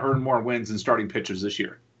absolutely going to earn more wins than starting pitchers this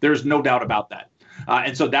year. There's no doubt about that.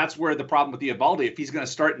 And so that's where the problem with Eovaldi, if he's going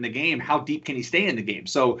to start in the game, how deep can he stay in the game?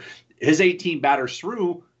 So his 18 batters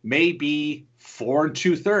through may be 4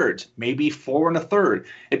 2/3, maybe 4 1/3.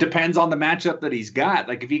 It depends on the matchup that he's got.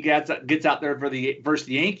 Like if he gets out there versus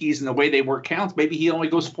the Yankees and the way they work counts, maybe he only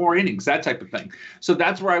goes 4 innings, that type of thing. So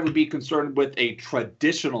that's where I would be concerned with a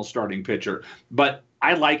traditional starting pitcher. But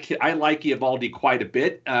I like Eovaldi quite a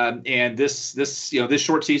bit, and this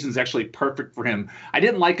short season is actually perfect for him. I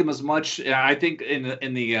didn't like him as much. I think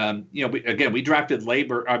we drafted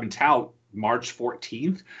Tout March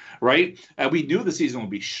 14th, right? We knew the season would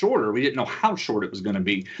be shorter. We didn't know how short it was going to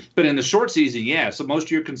be. But in the short season, yeah. So most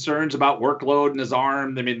of your concerns about workload and his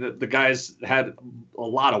arm, I mean, the guys had a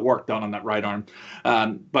lot of work done on that right arm.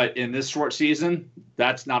 But in this short season,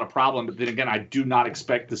 that's not a problem. But then again, I don't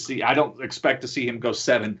expect to see him go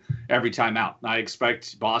 7 every time out. I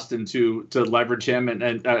expect Boston to leverage him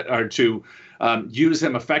or to use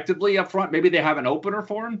him effectively up front. Maybe they have an opener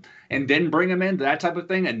for him and then bring him in, that type of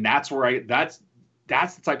thing. And that's where that's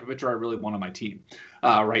the type of pitcher I really want on my team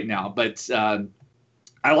right now. But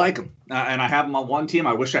I like him, and I have him on one team.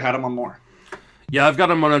 I wish I had him on more. Yeah, I've got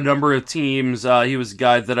him on a number of teams. He was a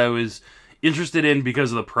guy that I was interested in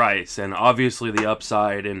because of the price and obviously the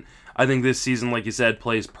upside. And I think this season, like you said,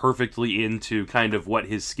 plays perfectly into kind of what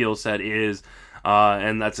his skill set is.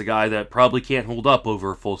 And that's a guy that probably can't hold up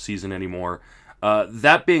over a full season anymore.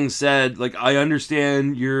 That being said, like I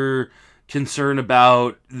understand your concern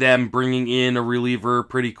about them bringing in a reliever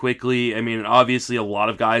pretty quickly. I mean, obviously a lot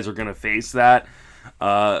of guys are going to face that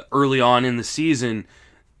early on in the season.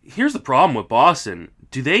 Here's the problem with Boston.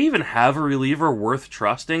 Do they even have a reliever worth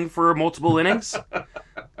trusting for multiple innings?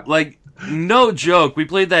 Like, no joke. We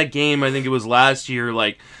played that game, I think it was last year,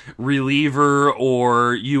 like, reliever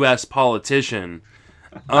or U.S. politician.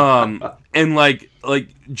 And, like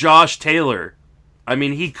Josh Taylor. I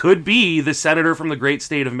mean, he could be the senator from the great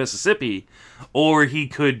state of Mississippi, or he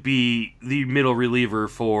could be the middle reliever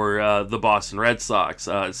for the Boston Red Sox.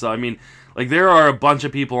 So, I mean, like, there are a bunch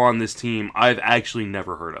of people on this team I've actually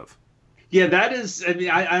never heard of. Yeah, that is. I mean,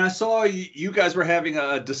 I saw you guys were having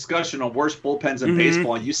a discussion on worst bullpens in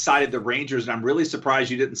baseball, and you cited the Rangers, and I'm really surprised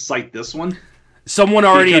you didn't cite this one. Someone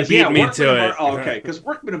already beat me to it. Okay, because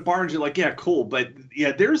Workman and Barnes, you're like, yeah, cool, but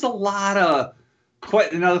yeah, there's a lot of.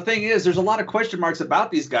 Now the thing is, there's a lot of question marks about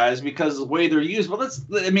these guys because of the way they're used. But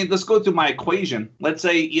let's go through my equation. Let's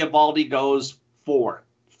say Eovaldi goes 4,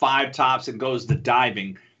 5 tops, and goes the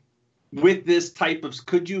diving. With this type of,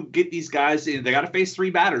 could you get these guys in? They got to face 3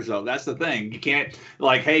 batters though. That's the thing. You can't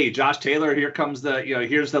like, hey, Josh Taylor,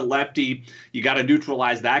 here's the lefty. You got to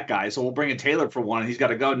neutralize that guy. So we'll bring in Taylor for one, and he's got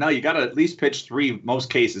to go. No, you got to at least pitch 3 most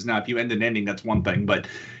cases. Now, if you end an inning, that's one thing. But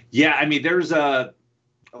yeah, I mean, there's a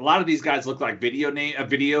lot of these guys look like video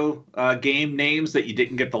game names that you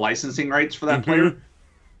didn't get the licensing rights for that player,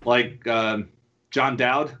 like John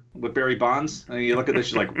Dowd with Barry Bonds. And you look at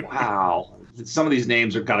this, you're like, wow. Some of these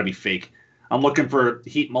names are got to be fake. I'm looking for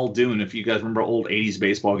Heat Muldoon, if you guys remember old 80s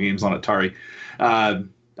baseball games on Atari.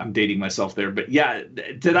 I'm dating myself there. But yeah,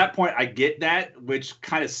 to that point, I get that, which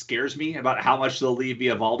kind of scares me about how much they'll leave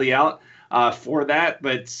Eovaldi out for that.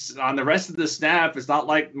 But on the rest of the staff, it's not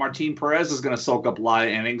like Martin Perez is going to soak up a lot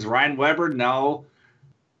of innings. Ryan Weber, no.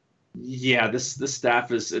 Yeah, this staff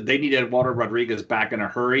they need Eduardo Rodriguez back in a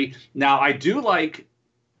hurry. Now, I do like,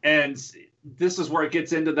 and this is where it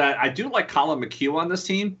gets into that. I do like Colin McHugh on this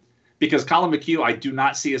team because Colin McHugh I do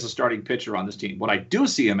not see as a starting pitcher on this team. What I do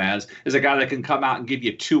see him as is a guy that can come out and give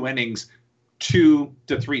you 2 innings 2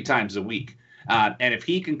 to 3 times a week. And if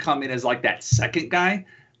he can come in as like that second guy,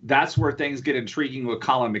 that's where things get intriguing with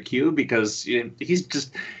Colin McHugh, because he's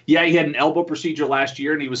just, he had an elbow procedure last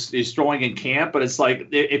year and he's throwing in camp, but it's like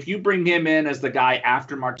if you bring him in as the guy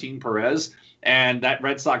after Martin Perez, and that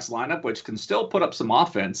Red Sox lineup, which can still put up some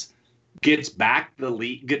offense, gets back the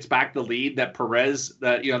lead that Perez,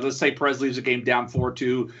 let's say Perez leaves a game down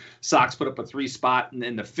 4-2, Sox put up a 3 spot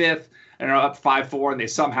in the 5th and are up 5-4, and they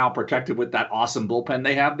somehow protected with that awesome bullpen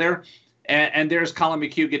they have there. And there's Colin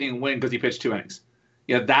McHugh getting a win because he pitched 2 innings.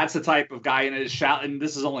 That's the type of guy, and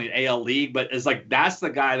this is only an AL league, but it's like that's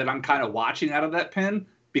the guy that I'm kind of watching out of that pen,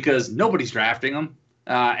 because nobody's drafting him,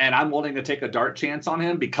 and I'm willing to take a dart chance on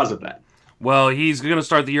him because of that. Well, he's going to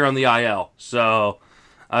start the year on the IL, so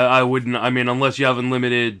I wouldn't. I mean, unless you have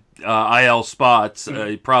unlimited IL spots,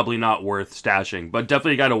 probably not worth stashing. But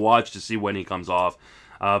definitely a guy to watch to see when he comes off.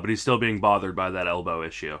 But he's still being bothered by that elbow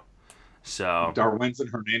issue. So Darwinzon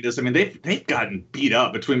Hernandez. I mean, they've gotten beat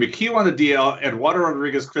up between McHugh on the DL, Eduardo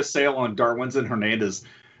Rodriguez, Chris Sale, and Darwinzon Hernandez.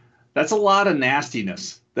 That's a lot of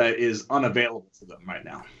nastiness that is unavailable to them right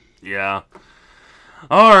now. Yeah.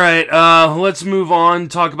 All right, let's move on.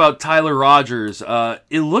 Talk about Tyler Rogers.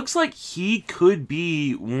 It looks like he could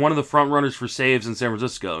be one of the front runners for saves in San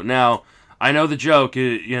Francisco. Now, I know the joke,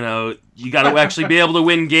 you got to actually be able to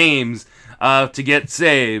win games to get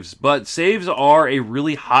saves, but saves are a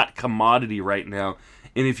really hot commodity right now.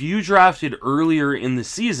 And if you drafted earlier in the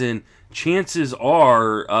season, chances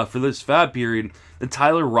are, for this fab period, that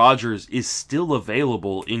Tyler Rogers is still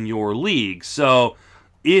available in your league. So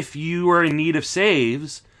if you are in need of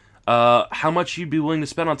saves, how much you'd be willing to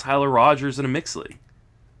spend on Tyler Rogers in a mixed league?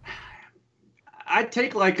 I'd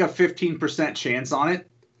take like a 15% chance on it.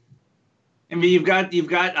 I mean, you've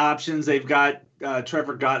got options. They've got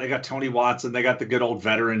Trevor Gott. They got Tony Watson. They got the good old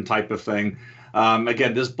veteran type of thing.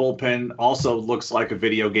 Again, this bullpen also looks like a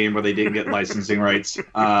video game where they didn't get licensing rights.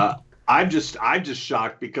 I'm just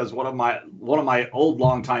shocked because one of my old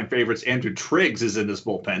longtime favorites, Andrew Triggs, is in this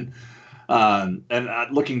bullpen.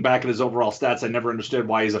 And looking back at his overall stats, I never understood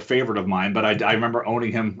why he's a favorite of mine, but I remember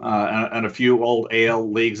owning him in a few old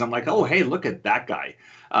AL leagues. I'm like, oh, hey, look at that guy.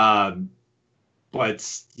 But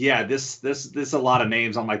yeah, this a lot of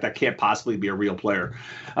names. I'm like, that can't possibly be a real player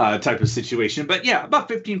type of situation. But yeah, about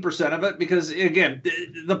 15% of it, because again,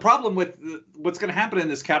 the problem with what's going to happen in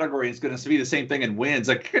this category is going to be the same thing in wins.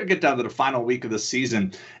 Like, you're going to get down to the final week of the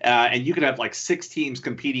season, and you could have like 6 teams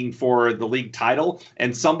competing for the league title,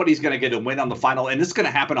 and somebody's going to get a win on the final. And this is going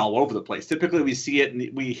to happen all over the place. Typically, we see it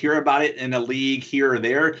and we hear about it in a league here or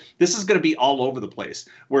there. This is going to be all over the place,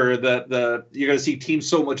 where you're going to see teams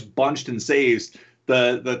so much bunched in saves.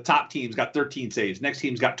 The top team's got 13 saves. Next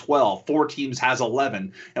team's got 12. 4 teams has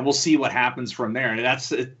 11, and we'll see what happens from there. And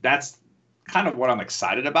that's kind of what I'm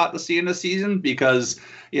excited about to see in the season, because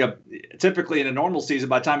typically in a normal season,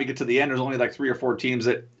 by the time you get to the end, there's only like 3 or 4 teams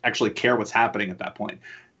that actually care what's happening at that point.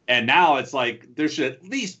 And now it's like there should at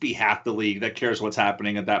least be half the league that cares what's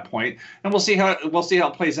happening at that point. And we'll see how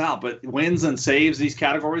it plays out. But wins and saves, these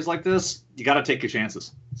categories like this, you got to take your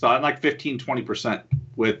chances. So I'd like 15-20%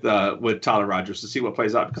 with Tyler Rogers to see what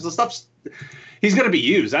plays out, because the stuff's, he's going to be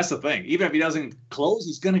used. That's the thing. Even if he doesn't close,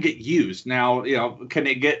 he's going to get used. Now, can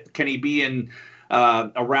he be in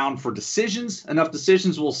around for decisions? Enough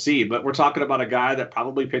decisions, we'll see. But we're talking about a guy that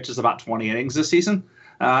probably pitches about 20 innings this season.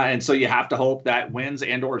 And so you have to hope that wins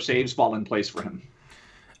and or saves fall in place for him.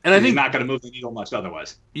 And I think he's not going to move the needle much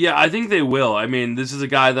otherwise. Yeah, I think they will. I mean, this is a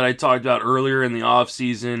guy that I talked about earlier in the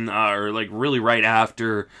offseason, or like really right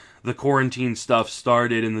after the quarantine stuff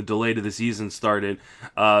started and the delay to the season started,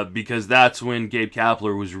 because that's when Gabe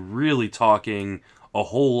Kapler was really talking a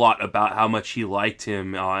whole lot about how much he liked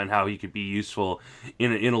him and how he could be useful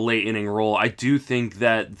in a late inning role. I do think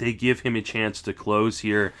that they give him a chance to close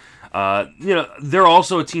here. They're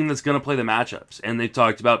also a team that's going to play the matchups, and they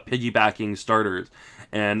talked about piggybacking starters,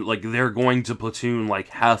 and like they're going to platoon like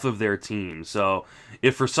half of their team. So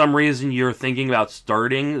if for some reason you're thinking about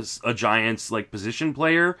starting a Giants like position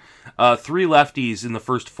player, 3 lefties in the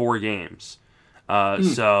first 4 games.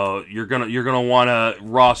 So you're gonna want to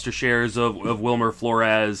roster shares of Wilmer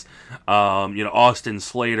Flores, Austin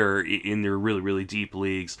Slater in their really, really deep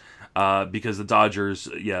leagues. Because the Dodgers,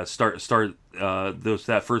 start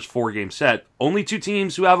that first 4-game set. Only 2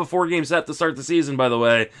 teams who have a 4-game set to start the season, by the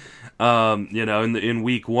way. In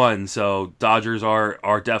week 1, so Dodgers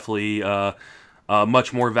are definitely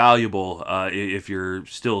much more valuable if you're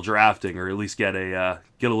still drafting, or at least get a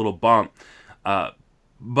little bump.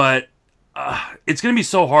 But it's going to be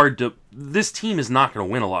so hard to. This team is not going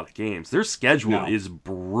to win a lot of games. Their schedule is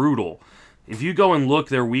brutal. If you go and look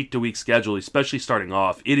their week-to-week schedule, especially starting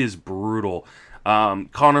off, it is brutal.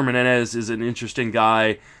 Connor Menendez is an interesting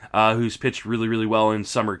guy. who's pitched really, really well in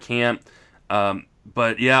summer camp.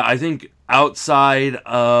 But yeah, I think outside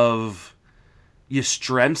of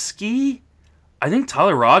Yastrzemski, I think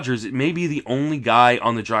Tyler Rogers may be the only guy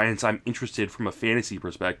on the Giants I'm interested from a fantasy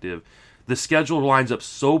perspective. The schedule lines up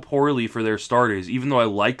so poorly for their starters, even though I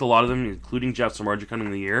liked a lot of them, including Jeff Samardzija coming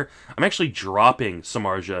in the year. I'm actually dropping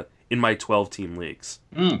Samardzija in my 12-team leagues.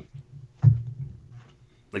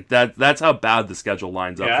 Like that's how bad the schedule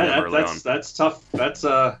lines up for them early on. That's tough.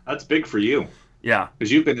 That's big for you. Yeah.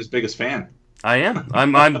 Because you've been his biggest fan. I am.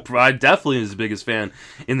 I definitely his biggest fan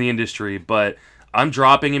in the industry, but I'm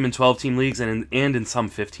dropping him in 12-team leagues and in some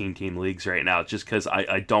 15-team leagues right now, just because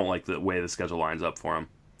I don't like the way the schedule lines up for him.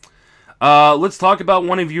 Let's talk about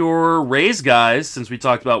one of your Rays guys, since we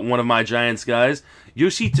talked about one of my Giants guys,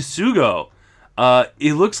 Yoshi Tsugo.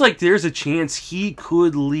 It looks like there's a chance he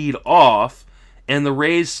could lead off, and the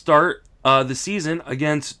Rays start the season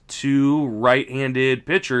against two right-handed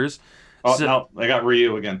pitchers. No, they got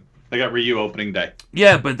Ryu again. They got Ryu opening day.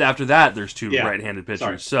 Yeah, but after that, there's two right-handed pitchers.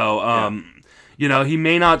 Sorry. So, he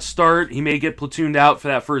may not start. He may get platooned out for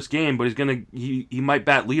that first game, but he might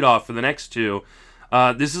bat leadoff for the next two.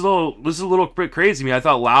 This is a little bit crazy to me. I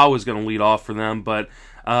thought Lau was going to lead off for them, but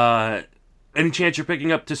any chance you're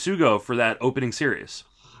picking up Tsugo for that opening series?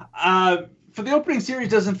 For the opening series,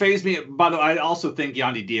 doesn't faze me. By the way, I also think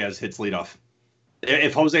Yandy Diaz hits leadoff.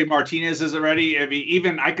 If Jose Martinez isn't ready,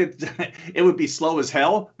 it would be slow as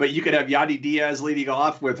hell, but you could have Yandy Diaz leading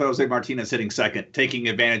off with Jose Martinez hitting second, taking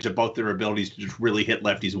advantage of both their abilities to just really hit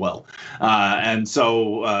lefties well. And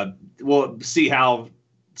so we'll see how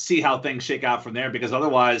things shake out from there, because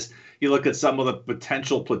otherwise you look at some of the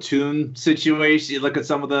potential platoon situations, you look at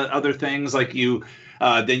some of the other things like then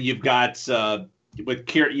you've got with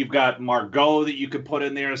Kier, you've got Margot that you could put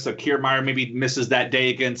in there. So Kiermaier maybe misses that day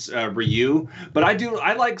against Ryu. But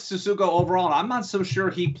I like Tsugo overall, and I'm not so sure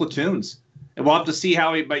he platoons. And we'll have to see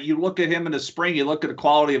but you look at him in the spring, you look at the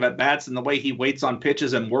quality of at-bats and the way he waits on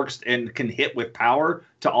pitches and works and can hit with power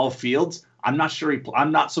to all fields. I'm not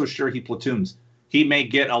so sure he platoons. He may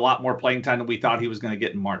get a lot more playing time than we thought he was going to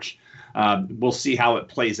get in March. We'll see how it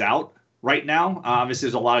plays out. Right now, obviously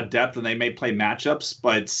there's a lot of depth and they may play matchups,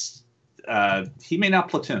 but he may not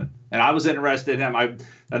platoon. And I was interested in him.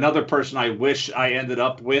 Another person I wish I ended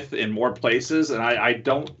up with in more places, and I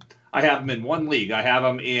have him in one league. I have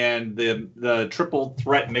him in the triple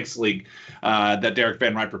threat mixed league that Derek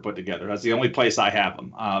Van Riper put together. That's the only place I have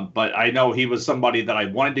him. But I know he was somebody that I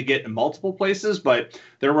wanted to get in multiple places, but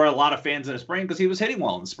there were a lot of fans in the spring because he was hitting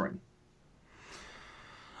well in the spring.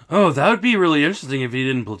 Oh, that would be really interesting if he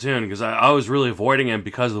didn't platoon, because I was really avoiding him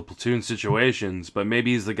because of the platoon situations, but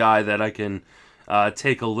maybe he's the guy that I can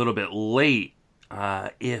take a little bit late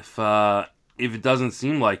if it doesn't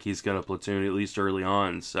seem like he's going to platoon, at least early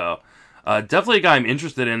on. So definitely a guy I'm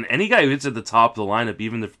interested in. Any guy who hits at the top of the lineup,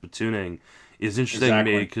 even if platooning, is interesting to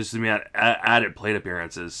me because added plate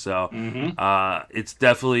appearances. So it's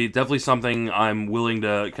definitely something I'm willing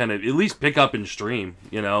to kind of at least pick up and stream.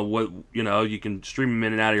 You can stream him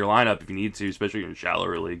in and out of your lineup if you need to, especially in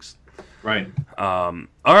shallower leagues. Right. All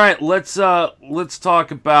right. Let's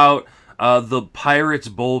talk about the Pirates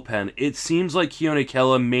bullpen. It seems like Keone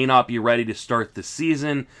Kela may not be ready to start the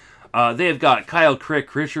season. They have got Kyle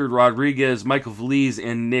Crick, Richard Rodriguez, Michael Feliz,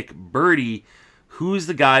 and Nick Burdi. Who's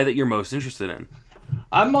the guy that you're most interested in?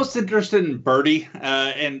 I'm most interested in Burdi,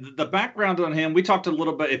 and the background on him. We talked a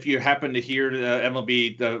little bit. If you happen to hear the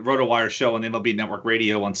RotoWire show on MLB Network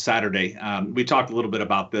Radio on Saturday, we talked a little bit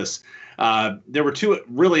about this. There were two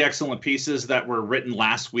really excellent pieces that were written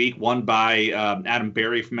last week. One by Adam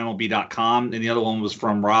Berry from MLB.com, and the other one was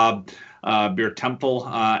from Rob Beer-Temple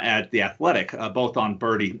at The Athletic, both on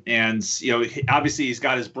Burdi. And, obviously he's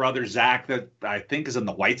got his brother, Zach, that I think is in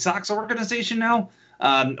the White Sox organization now,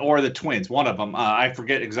 or the Twins, one of them. I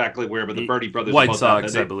forget exactly where, but the Burdi brothers. White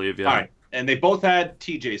Sox, I believe, yeah. All right. And they both had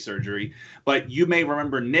TJ surgery. But you may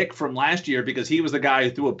remember Nick from last year because he was the guy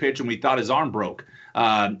who threw a pitch and we thought his arm broke.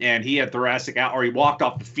 And he had thoracic or he walked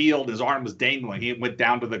off the field. His arm was dangling. He went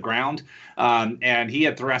down to the ground. And he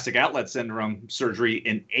had thoracic outlet syndrome surgery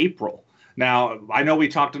in April. Now, I know we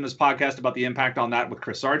talked on this podcast about the impact on that with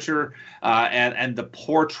Chris Archer and the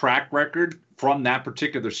poor track record from that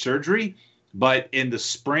particular surgery. But in the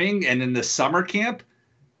spring and in the summer camp,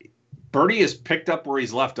 Burdi has picked up where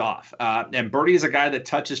he's left off. And Burdi is a guy that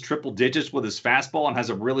touches triple digits with his fastball and has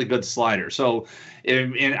a really good slider. So,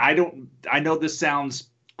 and I know this sounds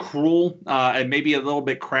cruel and maybe a little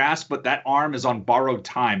bit crass, but that arm is on borrowed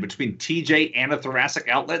time. Between TJ and a thoracic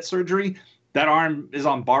outlet surgery, that arm is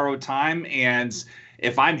on borrowed time, and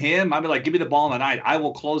If I'm him, I'd be like, give me the ball in the night. I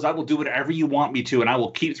will close. I will do whatever you want me to, and I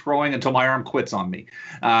will keep throwing until my arm quits on me.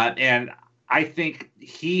 And I think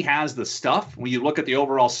he has the stuff, when you look at the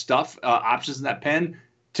overall stuff, options in that pen,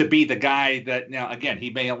 to be the guy that, now, again, he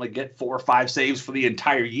may only get 4 or 5 saves for the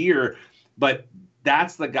entire year, but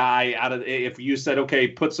that's the guy out of, if you said, okay,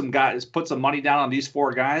 put some money down on these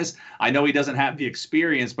 4 guys. I know he doesn't have the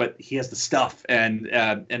experience, but he has the stuff, and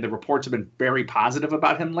the reports have been very positive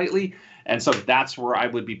about him lately. And so that's where I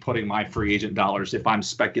would be putting my free agent dollars if I'm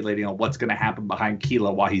speculating on what's going to happen behind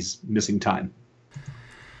Keela while he's missing time.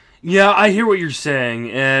 Yeah, I hear what you're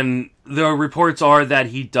saying, and the reports are that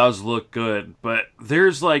he does look good, but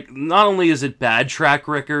there's, like, not only is it bad track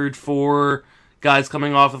record for guys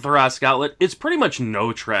coming off a thoracic outlet, it's pretty much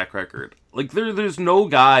no track record. Like, there's no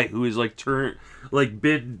guy who is, like,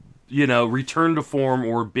 returned to form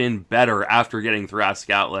or been better after getting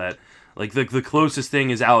thoracic outlet. Like, the closest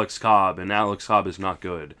thing is Alex Cobb, and Alex Cobb is not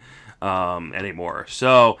good anymore.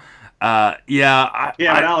 So, but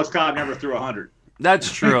Alex Cobb never threw 100.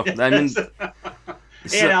 That's true. I mean,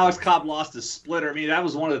 and Alex Cobb lost his splitter. I mean, that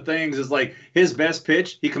was one of the things, is like his best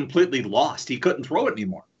pitch, he completely lost. He couldn't throw it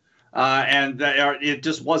anymore. It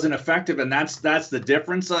just wasn't effective. And that's the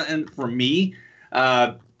difference. And for me,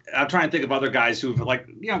 I'm trying to think of other guys who've, like,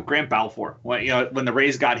 Grant Balfour, when the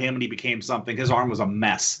Rays got him and he became something, his arm was a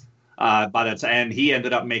mess. By that time, and he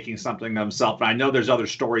ended up making something of himself. And I know there's other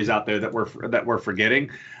stories out there that we're forgetting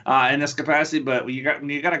in this capacity. But when you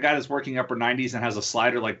got a guy that's working upper 90s and has a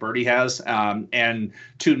slider like Birdie has, and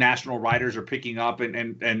 2 national writers are picking up,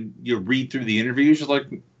 and you read through the interviews, you're like,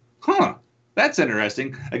 huh, that's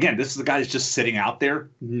interesting. Again, this is the guy that's just sitting out there.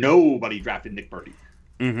 Nobody drafted Nick Birdie.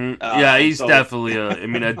 Mm-hmm. Yeah, he's definitely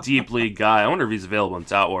a deep league guy. I wonder if he's available in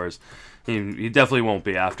Tout Wars. He definitely won't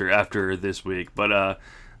be after this week, but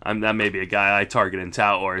that may be a guy I target in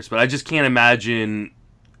Tout Wars, but I just can't imagine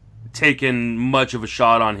taking much of a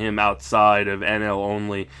shot on him outside of NL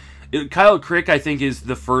only. Kyle Crick, I think, is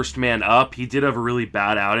the first man up. He did have a really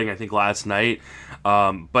bad outing, I think, last night,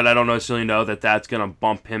 but I don't necessarily know that that's going to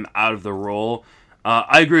bump him out of the role.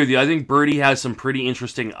 I agree with you. I think Birdie has some pretty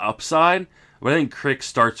interesting upside, but I think Crick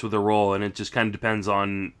starts with a role, and it just kind of depends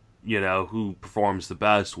on, who performs the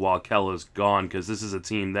best while Kella's gone, because this is a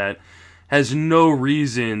team that has no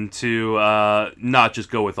reason to not just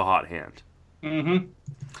go with a hot hand. Mm-hmm.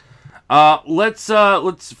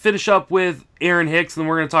 Let's finish up with Aaron Hicks, and then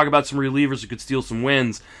we're going to talk about some relievers who could steal some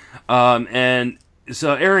wins. And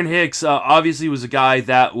so Aaron Hicks obviously was a guy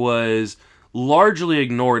that was largely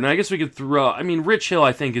ignored, and I guess we could throw. I mean, Rich Hill,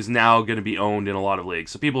 I think, is now going to be owned in a lot of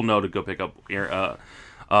leagues, so people know to go pick up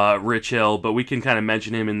Rich Hill, but we can kind of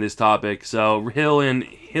mention him in this topic. So Hill and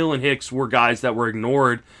Hicks were guys that were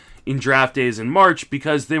ignored in draft days in March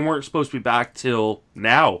because they weren't supposed to be back till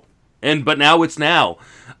now, but now it's now,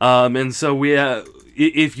 and so we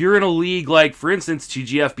if you're in a league like, for instance,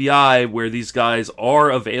 TGFBI, where these guys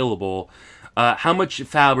are available, how much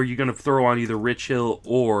fab are you going to throw on either Rich Hill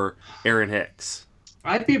or Aaron Hicks?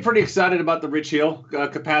 I'd be pretty excited about the Rich Hill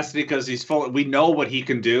capacity, because he's full. We know what he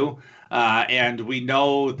can do, and we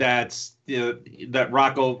know that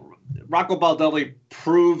Rocco Baldelli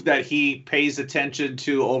proved that he pays attention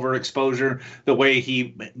to overexposure the way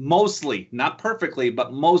he mostly, not perfectly,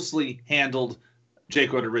 but mostly handled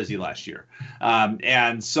Jake Odorizzi last year.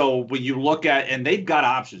 And so when you look at, and they've got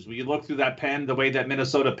options, when you look through that pen, the way that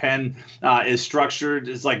Minnesota pen is structured,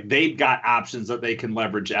 it's like they've got options that they can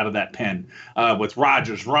leverage out of that pen with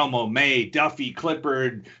Rogers, Romo, May, Duffy,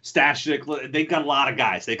 Clippard, Stashik. They've got a lot of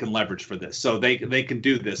guys they can leverage for this. So they can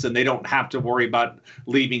do this, and they don't have to worry about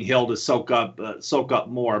leaving Hill to soak up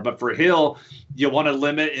more. But for Hill, you want to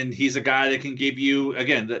limit, and he's a guy that can give you,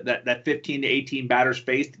 again, that 15 to 18 batter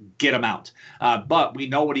space, get him out. But we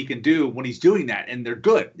know what he can do when he's doing that, and they're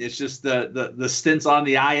good. It's just the stints on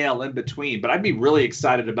the IL in between. But I'd be really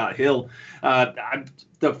excited about Hill.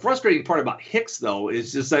 The frustrating part about Hicks, though,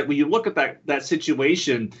 is just that when you look at that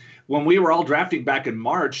situation, when we were all drafting back in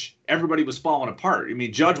March, everybody was falling apart. I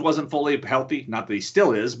mean, Judge wasn't fully healthy, not that he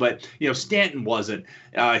still is, but Stanton wasn't.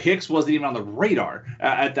 Hicks wasn't even on the radar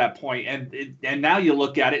at that point. And now you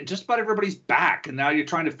look at it, just about everybody's back, and now you're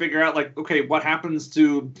trying to figure out, like, okay, what happens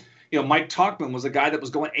to Mike Tauchman was a guy that was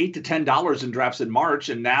going $8 to $10 in drafts in March,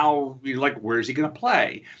 and now you're like, where's he going to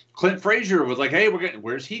play? Clint Frazier was like, hey,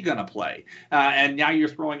 where's he going to play? And now you're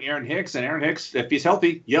throwing Aaron Hicks, and Aaron Hicks, if he's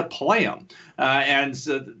healthy, you play him. And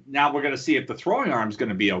so now we're going to see if the throwing arm is going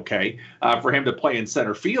to be okay for him to play in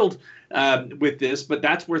center field with this. But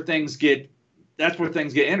that's where things get that's where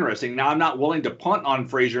things get interesting. Now, I'm not willing to punt on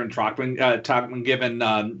Frazier and Tauchman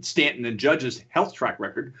given Stanton and Judge's health track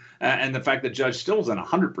record and the fact that Judge still is in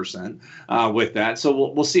 100% with that.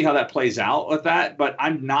 So we'll see how that plays out with that. But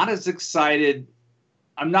I'm not as excited.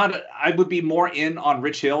 I would be more in on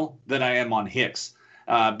Rich Hill than I am on Hicks.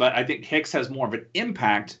 But I think Hicks has more of an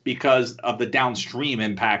impact because of the downstream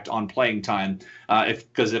impact on playing time.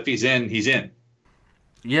 Because if he's in, he's in.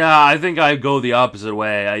 Yeah, I think I go the opposite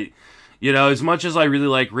way. As much as I really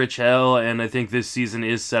like Rich Hill, and I think this season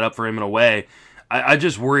is set up for him in a way, I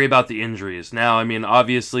just worry about the injuries. Now, I mean,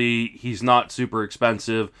 obviously, he's not super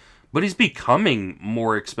expensive, but he's becoming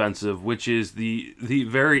more expensive, which is the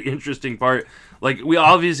very interesting part. Like, we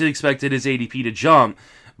obviously expected his ADP to jump,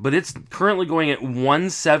 but it's currently going at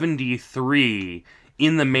 173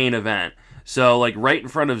 in the main event. So, like, right in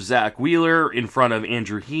front of Zach Wheeler, in front of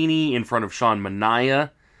Andrew Heaney, in front of Sean Manaea.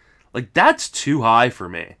 Like, that's too high for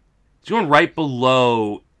me. It's going right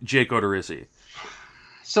below Jake Odorizzi.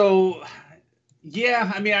 So,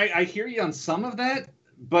 yeah, I mean, I hear you on some of that,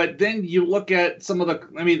 but then you look at some of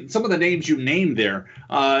the names you named there,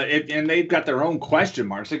 and they've got their own question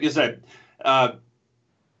marks. Like you said,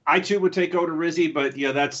 I too would take Odorizzi, but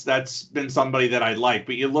yeah, that's been somebody that I like.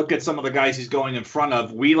 But you look at some of the guys he's going in front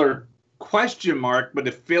of, Wheeler, question mark, but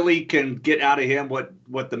if Philly can get out of him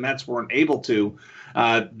what the Mets weren't able to,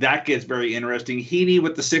 that gets very interesting. Heaney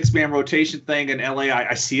with the 6-man rotation thing in LA,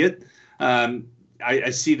 I see it.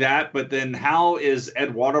 I see that, but then how is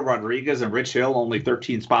Eduardo Rodriguez and Rich Hill only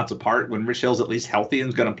 13 spots apart when Rich Hill's at least healthy and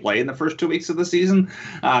is going to play in the first 2 weeks of the season?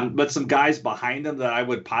 But some guys behind him that I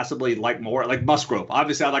would possibly like more, like Musgrove.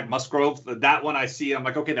 Obviously, I like Musgrove. That one I see, I'm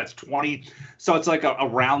like, okay, that's 20. So it's like a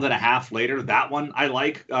round and a half later. That one I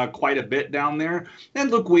like quite a bit down there.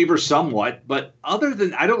 And Luke Weaver somewhat. But other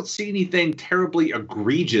than, I don't see anything terribly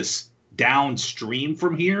egregious downstream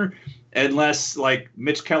from here, unless like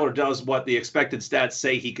Mitch Keller does what the expected stats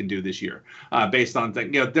say he can do this year, based on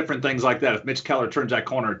different things like that. If Mitch Keller turns that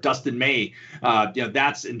corner, Dustin May,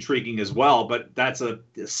 that's intriguing as well. But that's a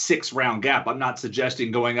 6-round gap. I'm not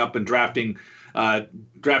suggesting going up and drafting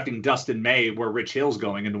Dustin May where Rich Hill's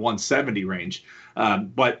going in the 170 range.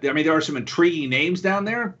 But I mean, there are some intriguing names down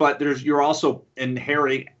there, but you're also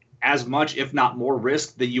inheriting as much, if not more,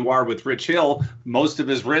 risk than you are with Rich Hill. Most of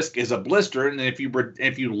his risk is a blister, and if you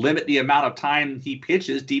limit the amount of time he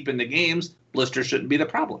pitches deep into games, blister shouldn't be the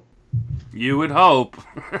problem. You would hope.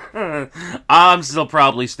 I'm still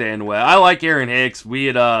probably staying away. I like Aaron Hicks. We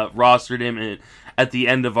had rostered him at the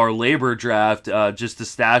end of our labor draft just to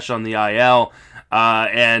stash on the IL,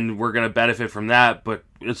 and we're going to benefit from that, but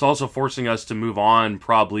it's also forcing us to move on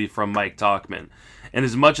probably from Mike Tauchman. And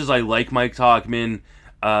as much as I like Mike Tauchman,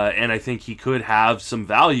 and I think he could have some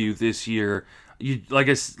value this year, like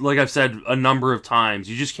I've said a number of times,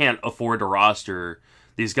 you just can't afford to roster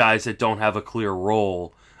these guys that don't have a clear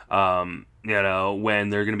role, when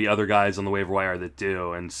there are going to be other guys on the waiver wire that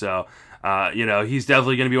do. And so, he's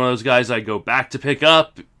definitely going to be one of those guys I go back to pick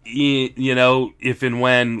up, if and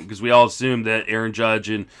when, because we all assume that Aaron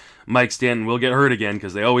Judge and Mike Stanton will get hurt again,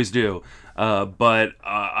 because they always do. But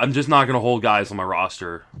I'm just not going to hold guys on my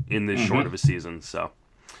roster in this short of a season, so.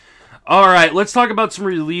 All right, let's talk about some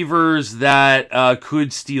relievers that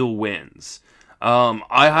could steal wins. I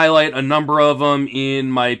highlight a number of them in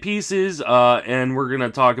my pieces, and we're going to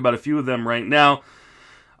talk about a few of them right now.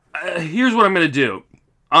 Here's what I'm going to do.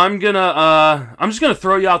 I'm just going to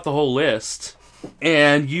throw you out the whole list,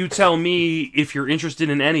 and you tell me if you're interested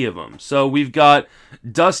in any of them. So we've got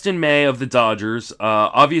Dustin May of the Dodgers,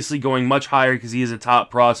 obviously going much higher because he is a top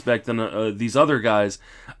prospect than these other guys.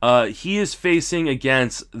 He is facing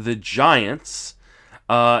against the Giants.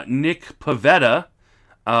 Nick Pivetta,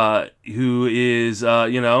 who is,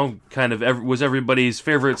 was everybody's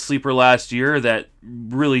favorite sleeper last year that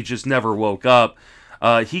really just never woke up.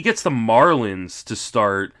 He gets the Marlins to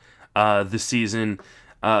start the season.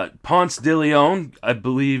 Ponce de Leon, I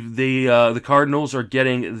believe the Cardinals are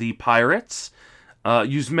getting the Pirates.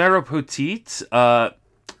 Yusmeiro Petit, I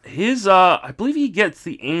believe he gets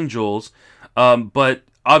the Angels, but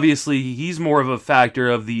obviously he's more of a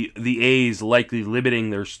factor of the A's likely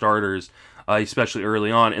limiting their starters, especially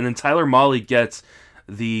early on. And then Tyler Mahle gets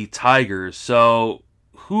the Tigers. So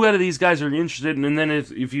who out of these guys are you interested in? And then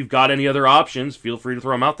if you've got any other options, feel free to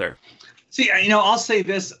throw them out there. See, I'll say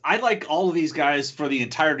this. I like all of these guys for the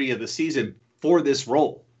entirety of the season for this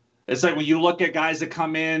role. It's like when you look at guys that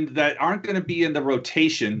come in that aren't going to be in the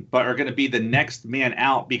rotation, but are going to be the next man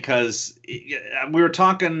out, because we were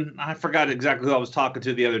talking, I forgot exactly who I was talking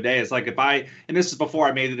to the other day. It's like and this is before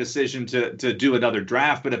I made the decision to do another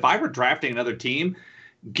draft, but if I were drafting another team,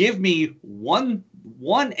 give me one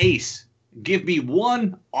ace give me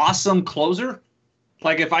one awesome closer.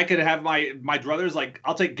 Like if I could have my druthers, like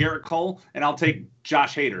I'll take Garrett Cole and I'll take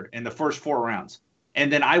Josh Hader in the first 4 rounds.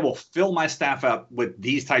 And then I will fill my staff up with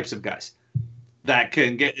these types of guys that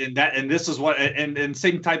can get in that. And this is what, and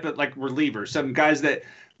same type of like relievers, some guys that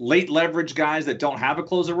late leverage guys that don't have a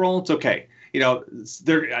closer role. It's okay.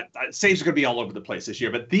 They're saves are going to be all over the place this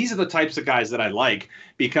year, but these are the types of guys that I like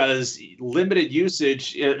because limited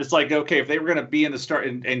usage. It's like, okay, if they were going to be in the start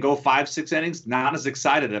and go 5-6 innings, not as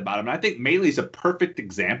excited about them. And I think Mailey's a perfect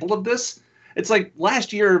example of this. It's like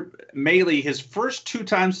last year, Mailey, his first 2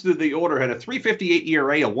 times through the order, had a 3.58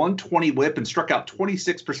 ERA, a 1.20 WHIP, and struck out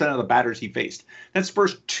 26% of the batters he faced. That's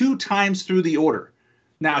first 2 times through the order.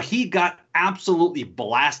 Now, he got absolutely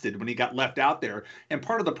blasted when he got left out there. And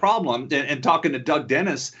part of the problem, and talking to Doug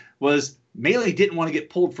Dennis, was Mailey didn't want to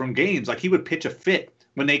get pulled from games. Like, he would pitch a fit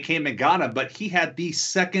when they came and got him, but he had the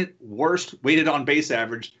second worst weighted on base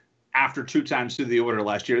average after 2 times through the order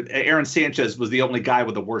last year. Aaron Sanchez was the only guy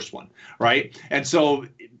with the worst one, right? And so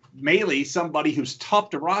Mailey, somebody who's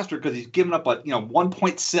tough to roster because he's given up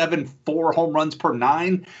 1.74 home runs per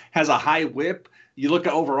 9, has a high WHIP. You look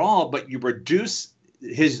at overall, but you reduce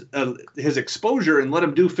his exposure and let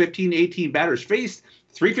him do 15 to 18 batters faced,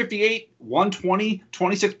 358, 120,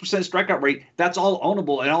 26% strikeout rate. That's all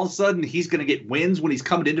ownable. And all of a sudden he's going to get wins when he's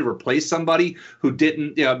coming in to replace somebody who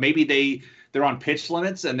didn't, maybe they're on pitch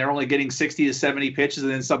limits and they're only getting 60 to 70 pitches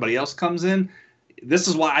and then somebody else comes in. This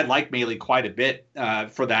is why I like Mailey quite a bit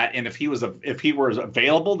for that. And if he was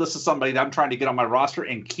available, this is somebody that I'm trying to get on my roster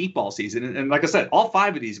and keep all season. And like I said, all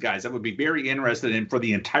 5 of these guys I would be very interested in for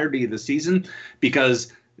the entirety of the season,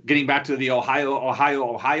 because getting back to the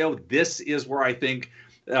Ohio, this is where I think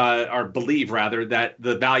or believe rather that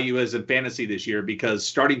the value is in fantasy this year, because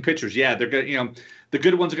starting pitchers, they're good. The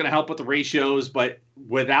good ones are going to help with the ratios, but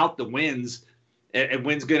without the wins, and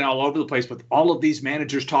wins getting all over the place, with all of these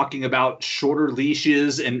managers talking about shorter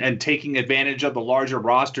leashes and taking advantage of the larger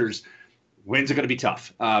rosters, wins are going to be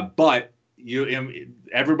tough. But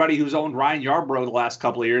everybody who's owned Ryan Yarbrough the last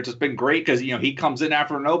couple of years, it's been great because he comes in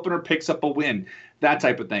after an opener, picks up a win, that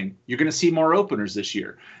type of thing. You're going to see more openers this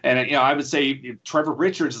year. And I would say Trevor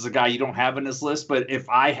Richards is a guy you don't have in this list, but if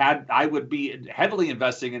I would be heavily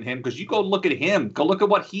investing in him, because you go look at him, go look at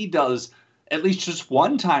what he does at least just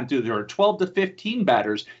one time through there, 12 to 15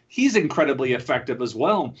 batters. He's incredibly effective as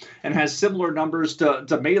well and has similar numbers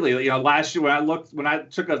to Mailey. Last year when I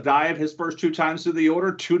took a dive his first 2 times through the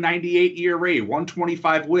order, 298 ERA,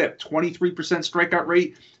 125 WHIP, 23% strikeout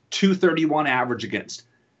rate, 231 average against.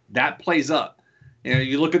 That plays up.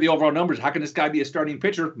 You look at the overall numbers. How can this guy be a starting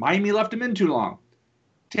pitcher? Miami left him in too long.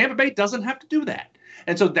 Tampa Bay doesn't have to do that.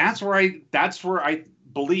 And so that's where I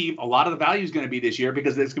believe a lot of the value is going to be this year,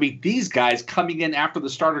 because it's going to be these guys coming in after the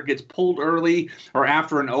starter gets pulled early or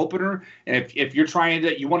after an opener. And if you're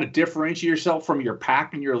you want to differentiate yourself from your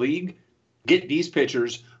pack in your league, get these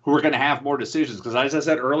pitchers who are going to have more decisions. Because as I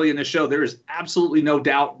said early in the show, there is absolutely no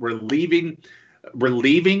doubt relieving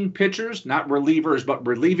pitchers, not relievers, but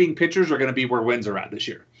relieving pitchers are going to be where wins are at this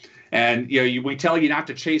year. And we tell you not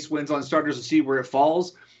to chase wins on starters to see where it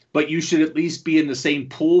falls, but you should at least be in the same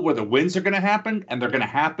pool where the wins are going to happen, and they're going to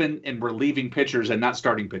happen in relieving pitchers and not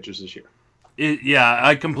starting pitchers this year.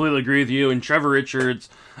 I completely agree with you. And Trevor Richards,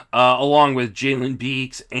 along with Jalen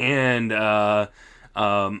Beeks and Yarbrough,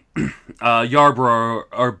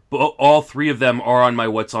 all 3 of them are on my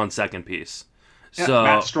what's on second piece. So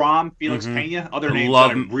Matt Strahm, Felix Pena, other names that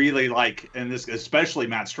I really like, and this especially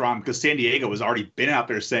Matt Strahm, because San Diego has already been out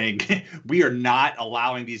there saying we are not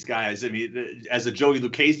allowing these guys. I mean, as a Joey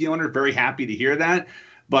Lucchesi owner, very happy to hear that.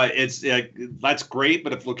 But it's that's great.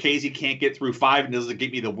 But if Lucchesi can't get through 5 and doesn't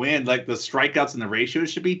get me the win, like the strikeouts and the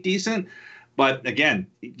ratios should be decent. But again,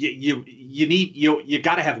 you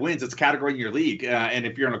got to have wins. It's a category in your league, and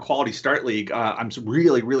if you're in a quality start league, I'm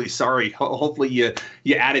really, really sorry. Hopefully, you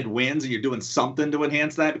added wins and you're doing something to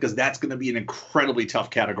enhance that, because that's going to be an incredibly tough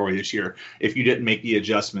category this year if you didn't make the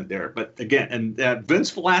adjustment there. But again, and Vince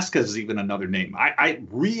Velasquez is even another name. I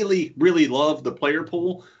really, really love the player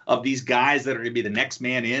pool of these guys that are going to be the next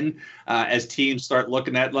man in as teams start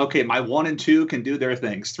looking at, okay, my 1 and 2 can do their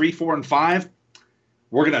things. 3, 4, and 5.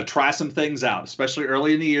 We're going to try some things out, especially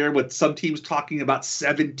early in the year, with some teams talking about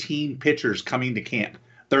 17 pitchers coming to camp.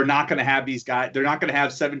 They're not going to have these guys. They're not going to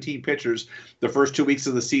have 17 pitchers the first 2 weeks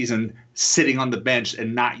of the season sitting on the bench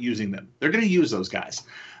and not using them. They're going to use those guys.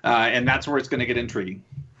 And that's where it's going to get intriguing.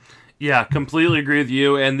 Yeah, completely agree with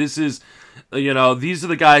you. And this is, these are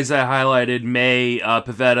the guys that I highlighted: May,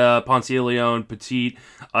 Pivetta, Ponce de Leon, Petit,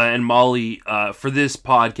 and Molly for this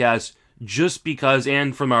podcast. Just because,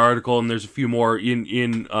 and from my article, and there's a few more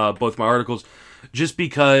in both my articles, just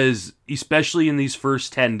because, especially in these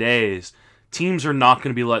first 10 days, teams are not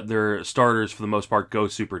going to be letting their starters, for the most part, go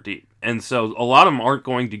super deep. And so a lot of them aren't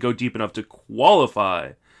going to go deep enough to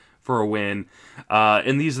qualify for a win.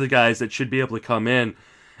 And these are the guys that should be able to come in.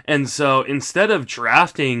 And so instead of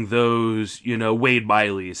drafting those, Wade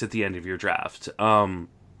Miley's at the end of your draft, or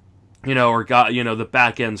the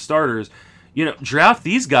back end starters, draft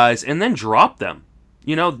these guys and then drop them.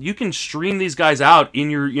 You can stream these guys out in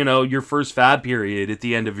your first fab period at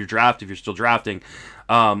the end of your draft if you're still drafting.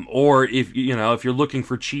 Or if you're looking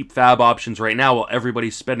for cheap fab options right now while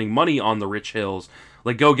everybody's spending money on the Rich Hills,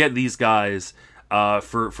 like go get these guys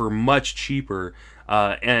for much cheaper.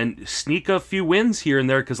 And sneak a few wins here and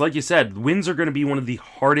there, because like you said, wins are going to be one of the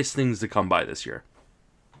hardest things to come by this year.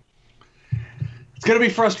 It's going to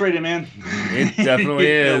be frustrating, man. It definitely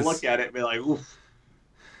is. Look at it and be like, oof.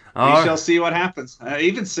 We shall see what happens.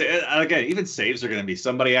 Even saves are going to be.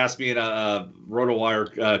 Somebody asked me in a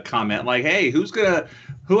RotoWire comment, like, hey, who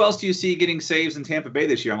else do you see getting saves in Tampa Bay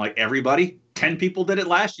this year? I'm like, everybody. 10 people did it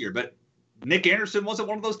last year, but Nick Anderson wasn't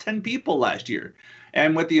one of those 10 people last year.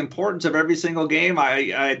 And with the importance of every single game,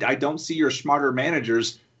 I don't see your smarter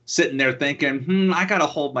managers sitting there thinking, I got to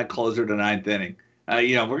hold my closer to ninth inning.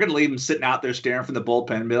 We're going to leave them sitting out there staring from the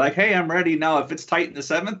bullpen and be like, hey, I'm ready. Now, if it's tight in the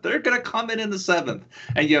seventh, they're going to come in the seventh.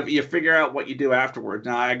 And you figure out what you do afterward.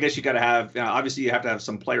 Now, I guess you got to have, obviously you have to have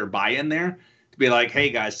some player buy-in there to be like, hey,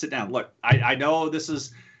 guys, sit down. Look, I know this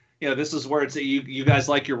is where it's you guys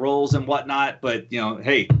like your roles and whatnot, but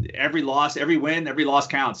hey, every win, every loss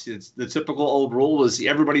counts. It's the typical old rule is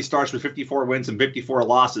everybody starts with 54 wins and 54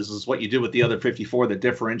 losses is what you do with the other 54 that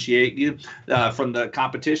differentiate you from the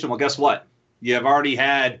competition. Well, guess what? You have already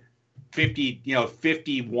had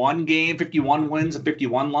 51 wins and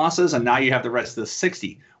 51 losses, and now you have the rest of the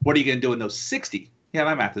 60. What are you going to do in those 60? Yeah,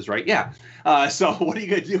 my math is right. Yeah. So what are you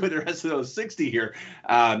going to do with the rest of those 60 here?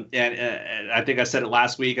 And I think I said it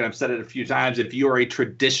last week, and I've said it a few times. If you are a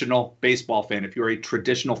traditional baseball fan, if you're a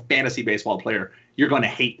traditional fantasy baseball player, you're going to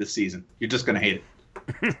hate the season. You're just going to hate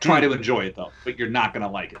it. Try to enjoy it, though, but you're not going to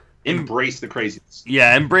like it. Embrace the craziness.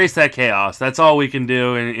 Yeah, embrace that chaos. That's all we can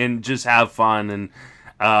do, and just have fun. And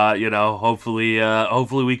hopefully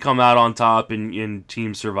we come out on top and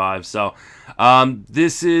team survive. So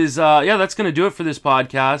this is that's gonna do it for this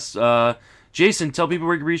podcast. Jason, tell people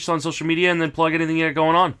where you can reach us on social media, and then plug anything you got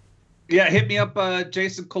going on. Yeah, hit me up,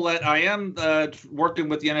 Jason Collette. I am working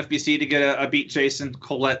with the NFBC to get a Beat Jason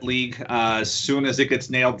Collette League. As soon as it gets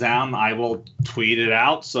nailed down, I will tweet it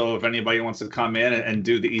out. So if anybody wants to come in and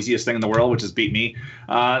do the easiest thing in the world, which is beat me,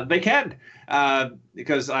 they can.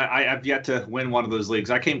 Because I've yet to win one of those leagues.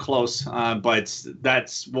 I came close, but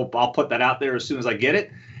I'll put that out there as soon as I get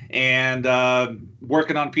it. And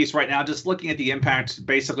working on a piece right now, just looking at the impact,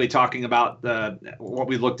 basically talking about what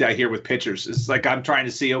we looked at here with pitchers. It's like I'm trying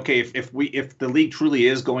to see, okay, if the league truly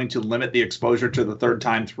is going to limit the exposure to the third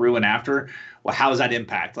time through and after, well, how does that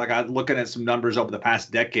impact? Like I'm looking at some numbers over the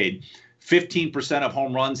past decade, 15% of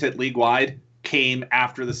home runs hit league-wide came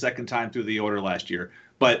after the second time through the order last year.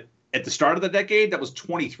 But at the start of the decade, that was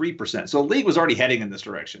 23%. So the league was already heading in this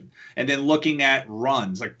direction. And then looking at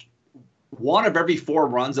runs, like one of every 4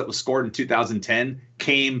 runs that was scored in 2010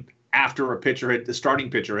 came after the starting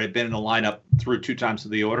pitcher had been in the lineup through 2 times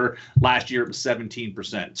through the order. Last year, it was 17%.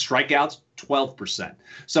 Strikeouts, 12%.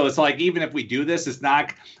 So it's like, even if we do this, it's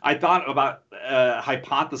not, I thought about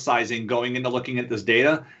hypothesizing going into looking at this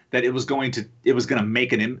data that there was going to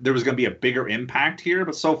be a bigger impact here.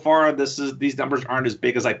 But so far, these numbers aren't as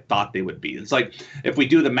big as I thought they would be. It's like, if we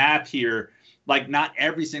do the math here, like not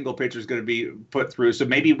every single pitcher is going to be put through. So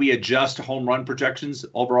maybe we adjust home run projections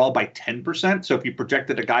overall by 10%. So if you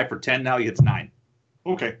projected a guy for 10, now he hits 9.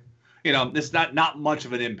 Okay. It's not much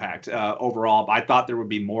of an impact overall, but I thought there would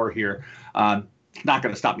be more here. Not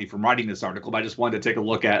going to stop me from writing this article, but I just wanted to take a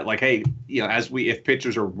look at, like, hey, if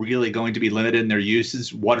pitchers are really going to be limited in their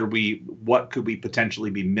uses, what could we potentially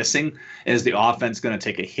be missing? Is the offense going to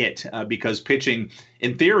take a hit? Because pitching,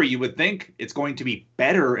 in theory, you would think it's going to be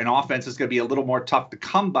better, and offense is going to be a little more tough to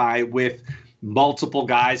come by with multiple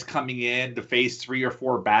guys coming in to face 3 or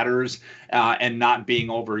 4 batters and not being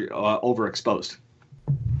overexposed.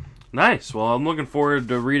 Nice. Well, I'm looking forward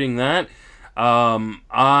to reading that.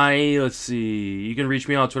 Let's see. You can reach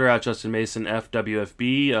me on Twitter at Justin Mason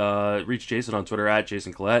FWFB. Reach Jason on Twitter at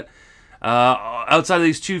Jason Collette. Outside of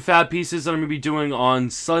these 2 fab pieces that I'm going to be doing on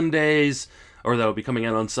Sundays, or that will be coming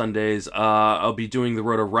out on Sundays, I'll be doing the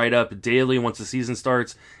Roto Write-Up daily once the season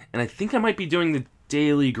starts, and I think I might be doing the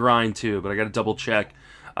daily grind too, but I got to double check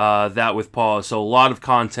that with Paul. So a lot of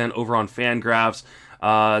content over on Fangraphs.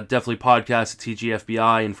 Definitely podcasts at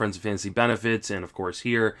TGFBI and Friends of Fantasy Benefits, and of course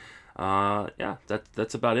here. yeah,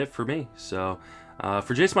 that's about it for me. So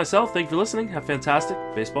for Jason, myself, thank you for listening. Have a fantastic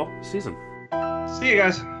baseball season. See you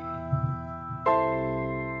guys.